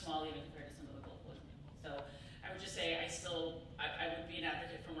 those are small even compared to some of the global examples. So I would just say I would be an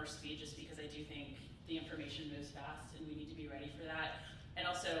advocate for more speed just because I do think the information moves fast, and we need to be ready for that. And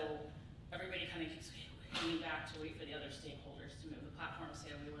also, everybody kind of keeps hanging back to wait for the other stakeholders to move. The platforms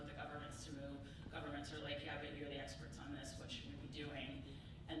say we want the governments to move. Governments are like, yeah, but you're the experts on this. What should we be doing?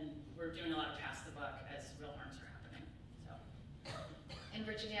 And we're doing a lot of pass the buck as real harms are happening. So. And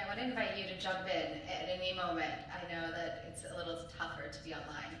Virginia, I want to invite you to jump in at any moment. I know that it's a little tougher to be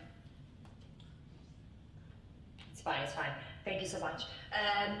online. It's fine, it's fine. Thank you so much.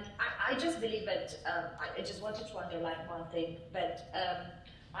 I just believe that, I just wanted to underline one thing, but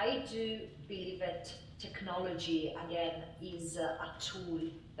I do believe that technology, again, is a tool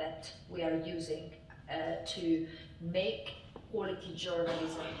that we are using to make quality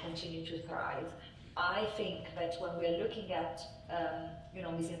journalism continue to thrive. I think that when we're looking at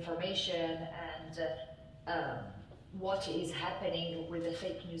misinformation and what is happening with the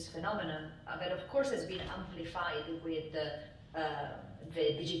fake news phenomenon, that of course has been amplified with the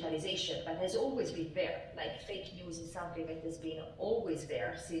digitalization, but has always been there. Like fake news is something that has been always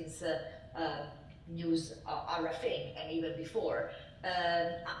there since news are a thing, and even before.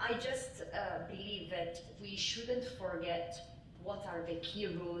 I just believe that we shouldn't forget what are the key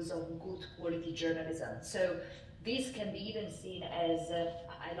rules of good quality journalism. So this can be even seen as,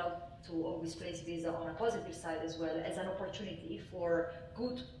 I love to always place this on a positive side as well, as an opportunity for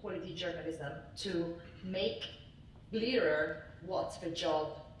good quality journalism to make clearer what's the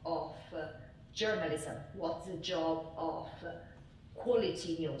job of journalism, what's the job of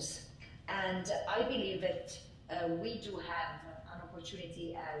quality news. And I believe that we do have an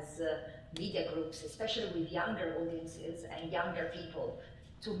opportunity as media groups, especially with younger audiences and younger people,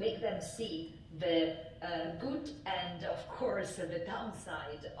 to make them see the good and, of course, the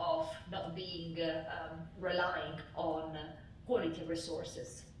downside of not being relying on quality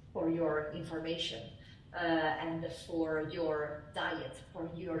resources for your information and for your diet, for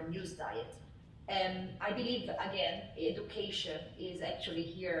your news diet. I believe, again, education is actually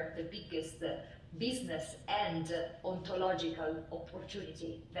here the biggest business and ontological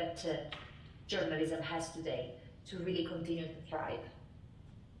opportunity that journalism has today to really continue to thrive.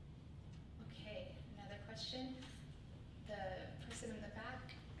 Okay, another question? The person in the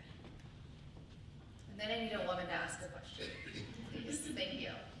back? And then I need a woman to ask a question. Please, thank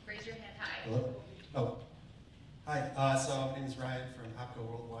you. Raise your hand high. Hello? Oh. Hi, so my name is Ryan from APCO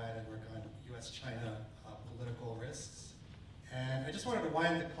Worldwide. I work on US-China political risks. And I just wanted to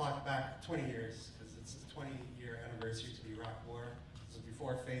wind the clock back 20 years, because it's the 20-year anniversary to the Iraq War. This was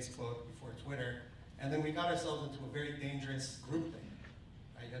before Facebook, before Twitter. And then we got ourselves into a very dangerous groupthink.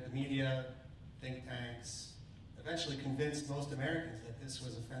 Right? You had the media, think tanks, eventually convinced most Americans that this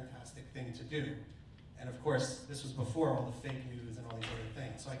was a fantastic thing to do. And of course, this was before all the fake news and all these other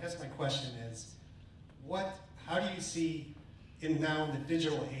things. So I guess my question is, how do you see now in the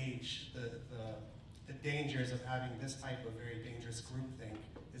digital age, the dangers of having this type of very dangerous groupthink?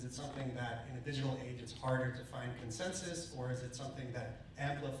 Is it something that in a digital age it's harder to find consensus, or is it something that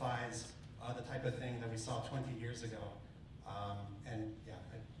amplifies the type of thing that we saw 20 years ago? And yeah,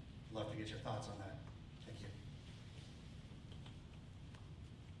 I'd love to get your thoughts on that. Thank you.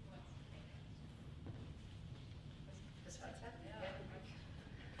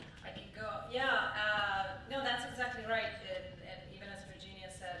 I can go. Yeah, no, that's exactly right. And even as Virginia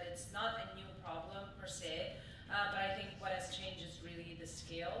said, it's not a new problem per se, but I think what has changed is really the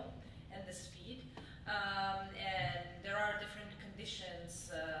scale and the speed. And there are different conditions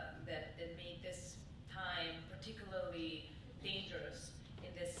that make this time particularly dangerous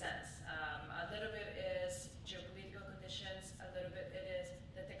in this sense. A little bit is geopolitical conditions, a little bit it is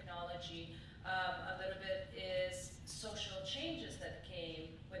the technology, a little bit is social changes that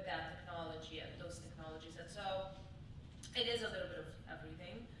came with that technology and those technologies. And so it is a little bit of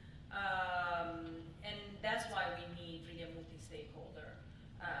everything. And that's why we need really a multi-stakeholder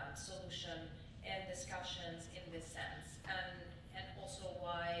solution and discussions in this sense. And also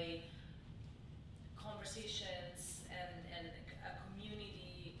why conversations and a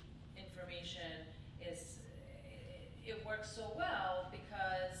community information it works so well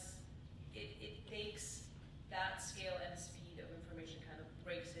because it takes that scale and speed of information, kind of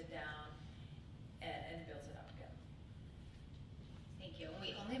breaks it down and builds it up again. Thank you.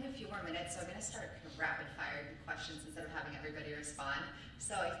 We only have a few more minutes, so I'm going to start kind of rapid fire questions instead of having everybody respond.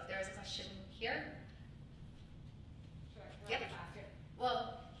 So if there's a question here. Sure. Yep.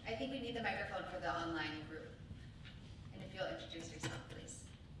 Well, I think we need the microphone for the online group. And if you'll introduce yourself, please.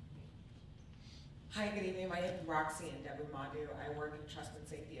 Hi, good evening. My name is Roxy Ndebumandu. I work in trust and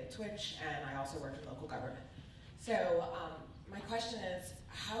safety at Twitch, and I also work in local government. So my question is,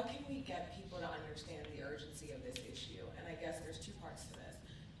 how can we get people to understand the urgency of this issue? And I guess there's two parts to this.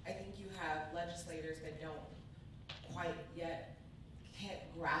 I I think you have legislators that don't quite yet can't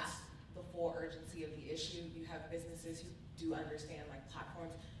grasp the full urgency of the issue. You have businesses who do understand like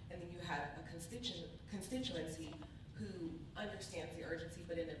platforms, and then you have a constituency who understands the urgency,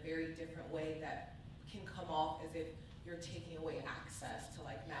 but in a very different way that can come off as if you're taking away access to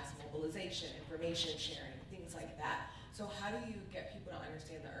like mass mobilization, information sharing, things like that. So how do you get people to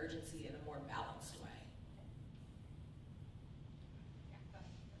understand the urgency in a more balanced way? I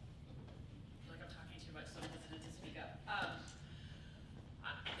feel like I'm talking too much, so I'm hesitant to speak up.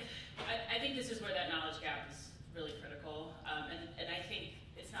 I think this is where that knowledge gap is really critical. And I think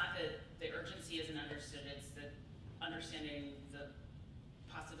it's not that the urgency isn't understood, it's that understanding the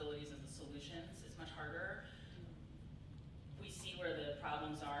possibilities of the solutions is much harder. We see where the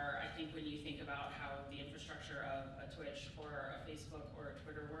problems are. I think when you think about how the infrastructure of a Twitch or a Facebook or a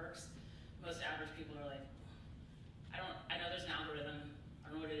Twitter works, most average people are like, I know there's an algorithm,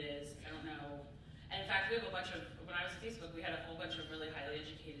 I don't know what it is, I don't know. And in fact, we have a bunch of, when I was at Facebook, we had a whole bunch of really highly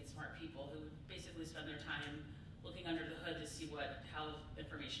educated, smart people who would basically spend their time looking under the hood to see how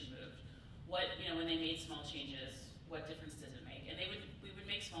information moved. What, when they made small changes, what difference does it make? And we would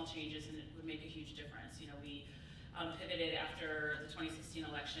make small changes and it would make a huge difference. We pivoted after the 2016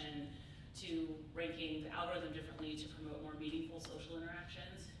 election to ranking the algorithm differently to promote more meaningful social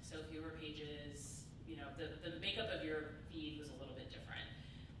interactions. So fewer pages, the makeup of your feed was a little bit different.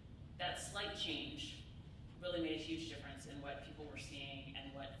 That slight change really made a huge difference in what people were seeing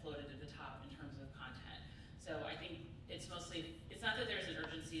and what floated to the top in terms of content. So I think it's not that there's an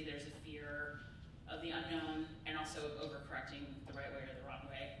urgency, there's a fear of the unknown and also overcorrecting the right way or the wrong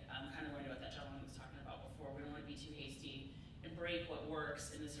way. Kind of going to what that gentleman was talking about before. We don't want to be too hasty and break what works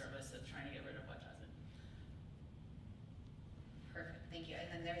in the service of trying to get rid of what doesn't. Perfect, thank you. And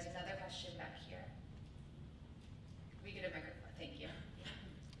then there's another question back here. Can we get a microphone? Thank you.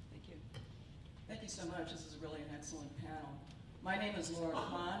 Thank you. Thank you so much. This is really an excellent panel. My name is Laura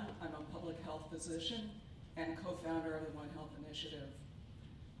Kwan. I'm a public health physician and co-founder of the One Health Initiative.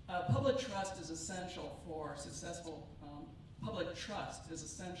 Public trust is essential for successful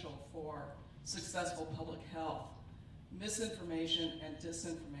public health. Misinformation and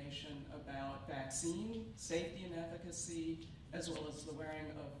disinformation about vaccine safety and efficacy, as well as the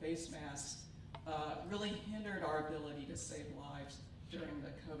wearing of face masks, really hindered our ability to save lives during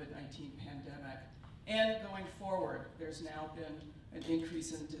the COVID-19 pandemic. And going forward, there's now been an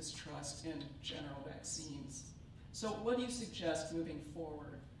increase in distrust in general vaccines. So what do you suggest moving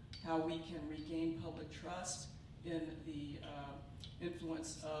forward, how we can regain public trust in the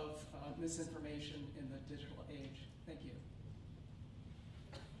influence of misinformation in the digital age? Thank you.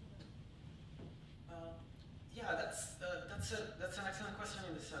 Yeah, that's an excellent question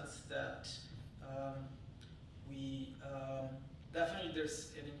in the sense that definitely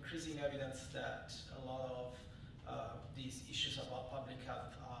there's an increasing evidence that a lot of these issues about public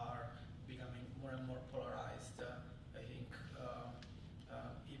health are becoming more and more polarized. I think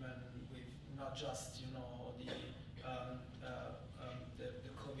even with not just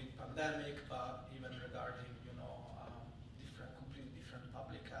the COVID pandemic, but even regarding completely different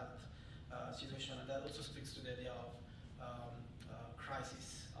public health situation, and that also speaks to the idea of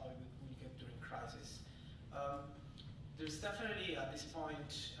crisis, how we would communicate during crisis. There's definitely at this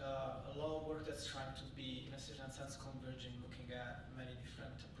point a lot of work that's trying to be, in a certain sense, converging, looking at many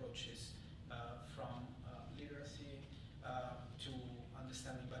different approaches, from literacy to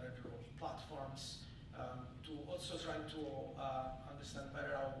understanding better the role of platforms, to also trying to understand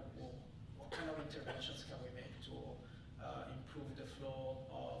better what kind of interventions can we make to improve the flow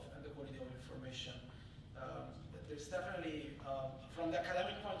of and the quality of information. There's definitely, from the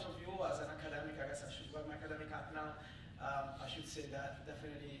academic point of view, as an academic, I guess I should wear my academic hat now, I should say that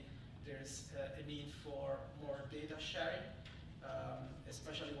definitely there's a need for more data sharing,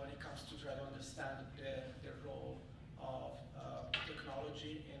 especially when it comes to try to understand the role of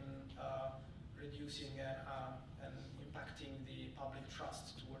technology in reducing and impacting the public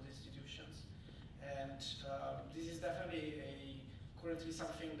trust toward institutions. And this is definitely currently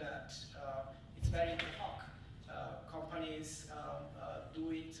something that it's very ad hoc. Companies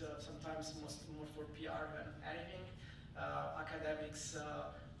do it sometimes more for PR than anything. Academics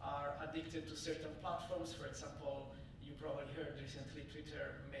are addicted to certain platforms. For example, you probably heard recently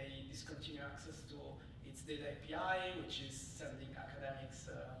Twitter may discontinue access to its data API, which is sending academics,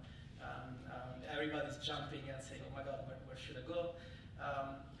 everybody's jumping and saying, oh my God, where should I go?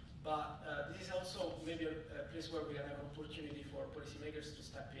 But this is also maybe a place where we have an opportunity for policymakers to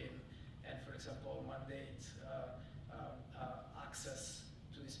step in and, for example, mandate access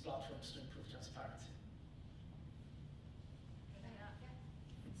to these platforms to improve transparency.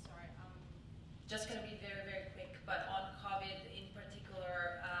 So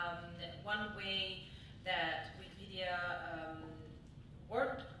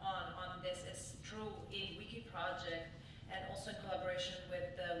project, and also in collaboration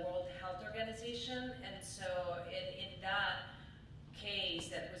with the World Health Organization. And so in that case,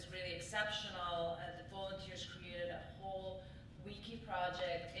 that was really exceptional. The volunteers created a whole wiki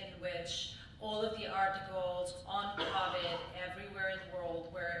project in which all of the articles on COVID everywhere in the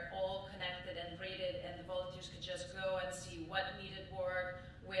world were all connected and rated, and the volunteers could just go and see what needed work,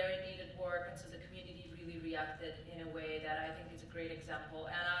 where it needed work, and so the community really reacted in a way that I think is a great example.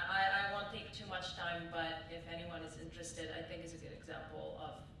 And I won't take too much time, but if anyone is interested, I think it's a good example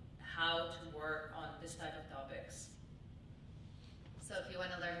of how to work on this type of topics. So if you want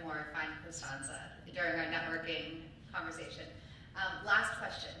to learn more, find Costanza during our networking conversation. Last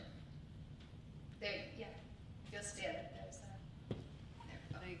question. There, yeah, just stand.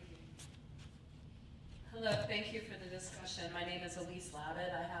 Thank you. Hello, thank you for the discussion. My name is Elise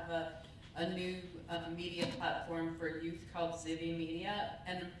Labid. I have a new media platform for youth called Zivi Media,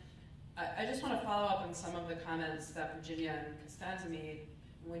 and I just want to follow up on some of the comments that Virginia and Costanza made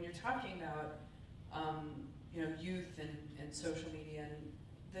when you're talking about youth and social media. And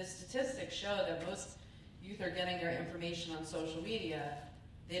the statistics show that most youth are getting their information on social media.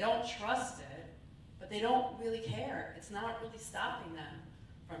 They don't trust it, but they don't really care. It's not really stopping them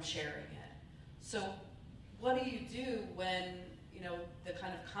from sharing it. So what do you do when the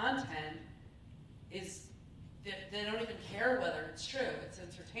kind of content is that they don't even care whether it's true, it's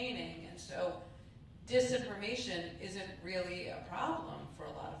entertaining, and so disinformation isn't really a problem for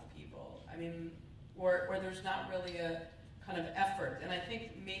a lot of people. I mean, or there's not really a kind of effort. And I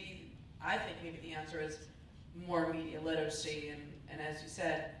think maybe the answer is more media literacy and as you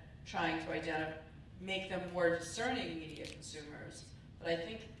said, trying to make them more discerning media consumers. But I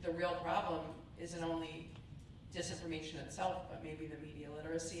think the real problem isn't only disinformation itself, but maybe the media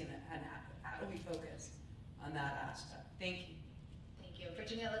literacy and how do we focus on that aspect. Thank you. Thank you.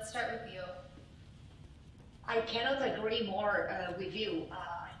 Virginia, let's start with you. I cannot agree more with you.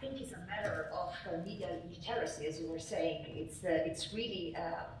 I think it's a matter of media literacy, as you were saying. It's really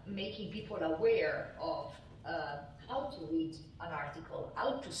making people aware of how to read an article,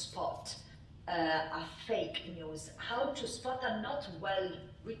 how to spot a fake news, how to spot a not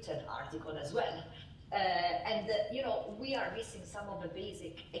well-written article as well. We are missing some of the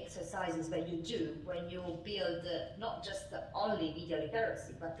basic exercises that you do when you build not just only media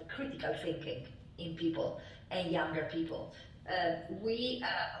literacy, but the critical thinking in people and younger people.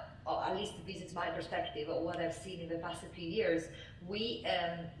 Or at least this is my perspective of what I've seen in the past few years. We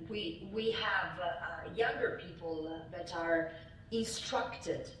have younger people that are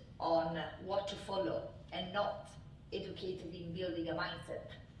instructed on what to follow and not educated in building a mindset.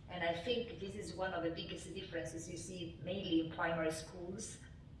 And I think this is one of the biggest differences you see mainly in primary schools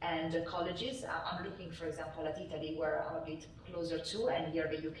and colleges. I'm looking, for example, at Italy, where I'm a bit closer to, and here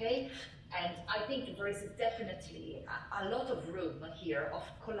the UK. And I think there is definitely a lot of room here of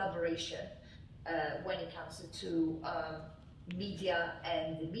collaboration when it comes to media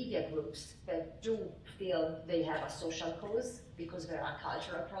and the media groups that do feel they have a social cause because they're a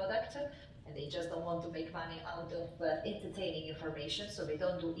cultural product and they just don't want to make money out of entertaining information, so they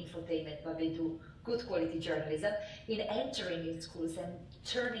don't do infotainment, but they do good quality journalism, in entering in schools and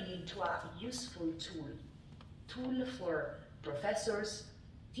turning into a useful tool for professors,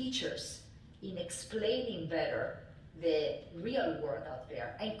 teachers, in explaining better the real world out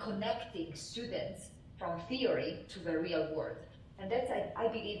there and connecting students from theory to the real world. And that's, I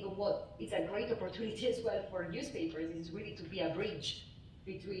believe, what is a great opportunity as well for newspapers, is really to be a bridge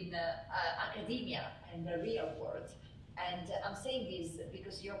between academia and the real world. And I'm saying this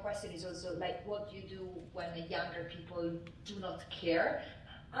because your question is also like what you do when the younger people do not care.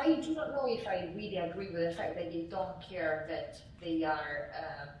 I do not know if I really agree with the fact that they don't care that they are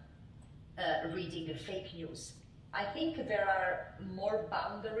reading the fake news. I think there are more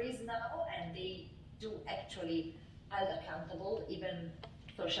boundaries now, and they do actually held accountable, even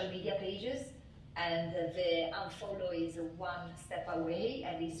social media pages. And the unfollow is one step away,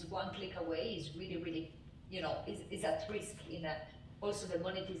 and is one click away, is really, is at risk in also the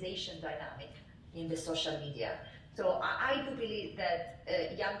monetization dynamic in the social media. So I do believe that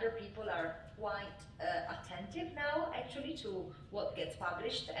younger people are quite attentive now, actually, to what gets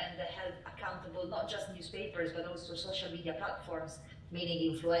published and held accountable, not just newspapers, but also social media platforms,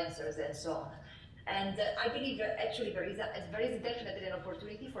 meaning influencers and so on. And I believe actually there is definitely an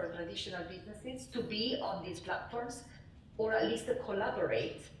opportunity for traditional businesses to be on these platforms, or at least to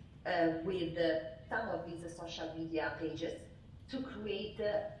collaborate with some of these social media pages to create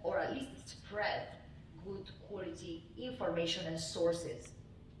or at least spread good quality information and sources.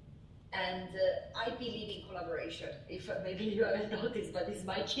 And I believe in collaboration, if maybe you haven't noticed, but it's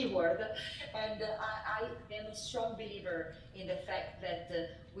my keyword. And I am a strong believer in the fact that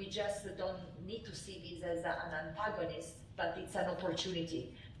we just don't need to see this as an antagonist, but it's an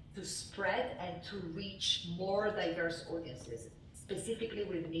opportunity to spread and to reach more diverse audiences, specifically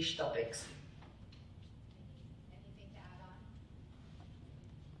with niche topics. Anything to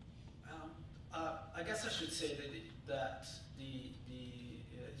add on? I guess I should say that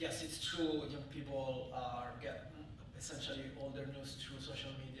yes, it's true. Young people get essentially all their news through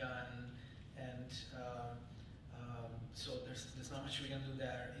social media, and so there's not much we can do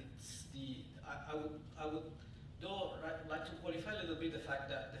there. It's I would though like to qualify a little bit the fact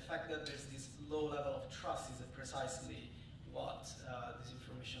that there's this low level of trust is precisely what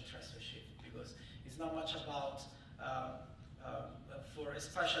disinformation tries to achieve, because it's not much about for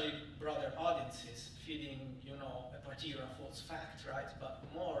especially broader audiences feeding a particular false fact, right? But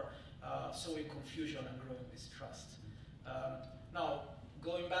more sowing confusion and growing distrust. Now,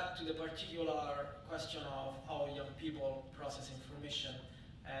 going back to the particular question of how young people process information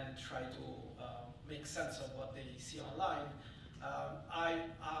and try to make sense of what they see online,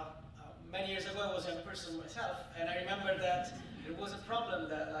 many years ago I was a young person myself, and I remember that there was a problem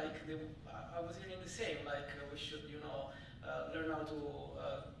that I was hearing the same, we should learn how to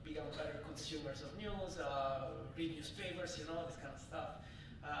become better consumers of news, read newspapers, this kind of stuff.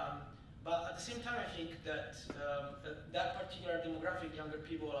 But at the same time, I think that that particular demographic, younger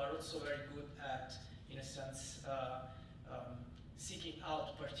people, are also very good at, in a sense, seeking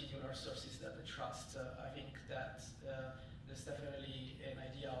out particular sources that they trust. I think that there's definitely an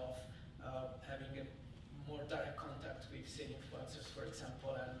idea of having a more direct contact with, say, influencers, for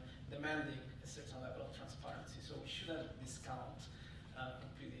example, and demanding a certain level of transparency. So we shouldn't discount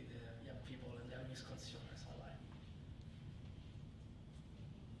completely the young people and young news consumers online.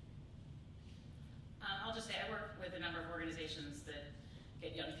 I'll just say I work with a number of organizations that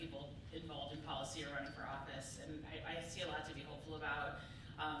get young people involved in policy or running for office, and I see a lot to be hopeful about.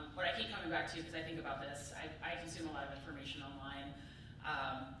 What I keep coming back to, because I think about this, I consume a lot of information online.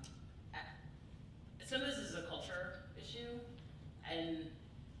 Some of this is a culture issue, and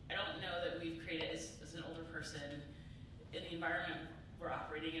I don't know that we've created, as an older person, in the environment we're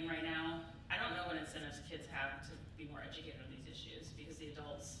operating in right now, I don't know what incentives kids have to be more educated on these issues, because the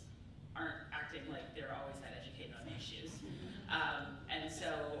adults aren't acting like they're always that educated on the issues. And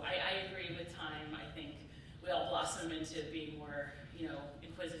so I agree with time. I think we all blossom into being more,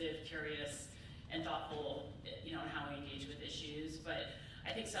 inquisitive, curious, and thoughtful, in how we engage with issues. But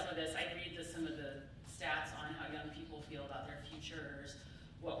I think some of this, I read some of the stats on how young people feel about their futures,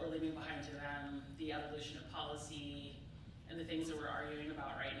 what we're leaving behind to them, the evolution of policy, and the things that we're arguing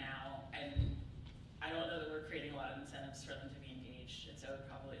about right now. And I don't know that we're creating a lot of incentives for them to be engaged. And so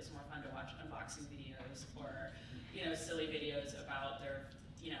probably it's more fun to watch unboxing videos or, silly videos about their,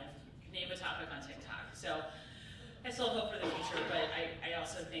 name a topic on TikTok. So I still hope for the future, but I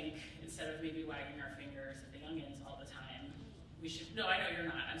also think instead of maybe wagging our fingers at the youngins all the time, we should, no, I know you're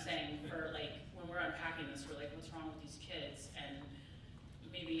not. I'm saying for when we're unpacking this, we're like, what's wrong with these kids? And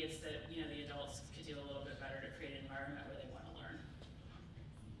maybe it's that, the adults could do a little bit better to create an environment where they want to learn.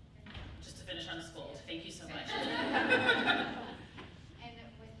 Just to finish on a scold, thank you so much. And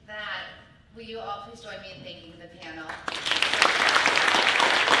with that, will you all please join me in thanking the panel?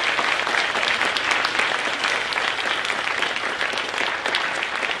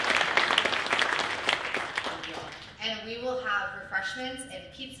 And we will have refreshments and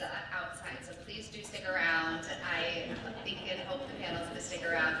pizza outside, so please do stick around. I think and hope the panel's going to stick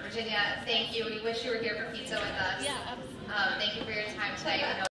around. Virginia, thank you. We wish you were here for pizza with us. Yeah, absolutely. Thank you for your time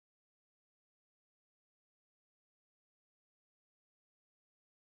tonight.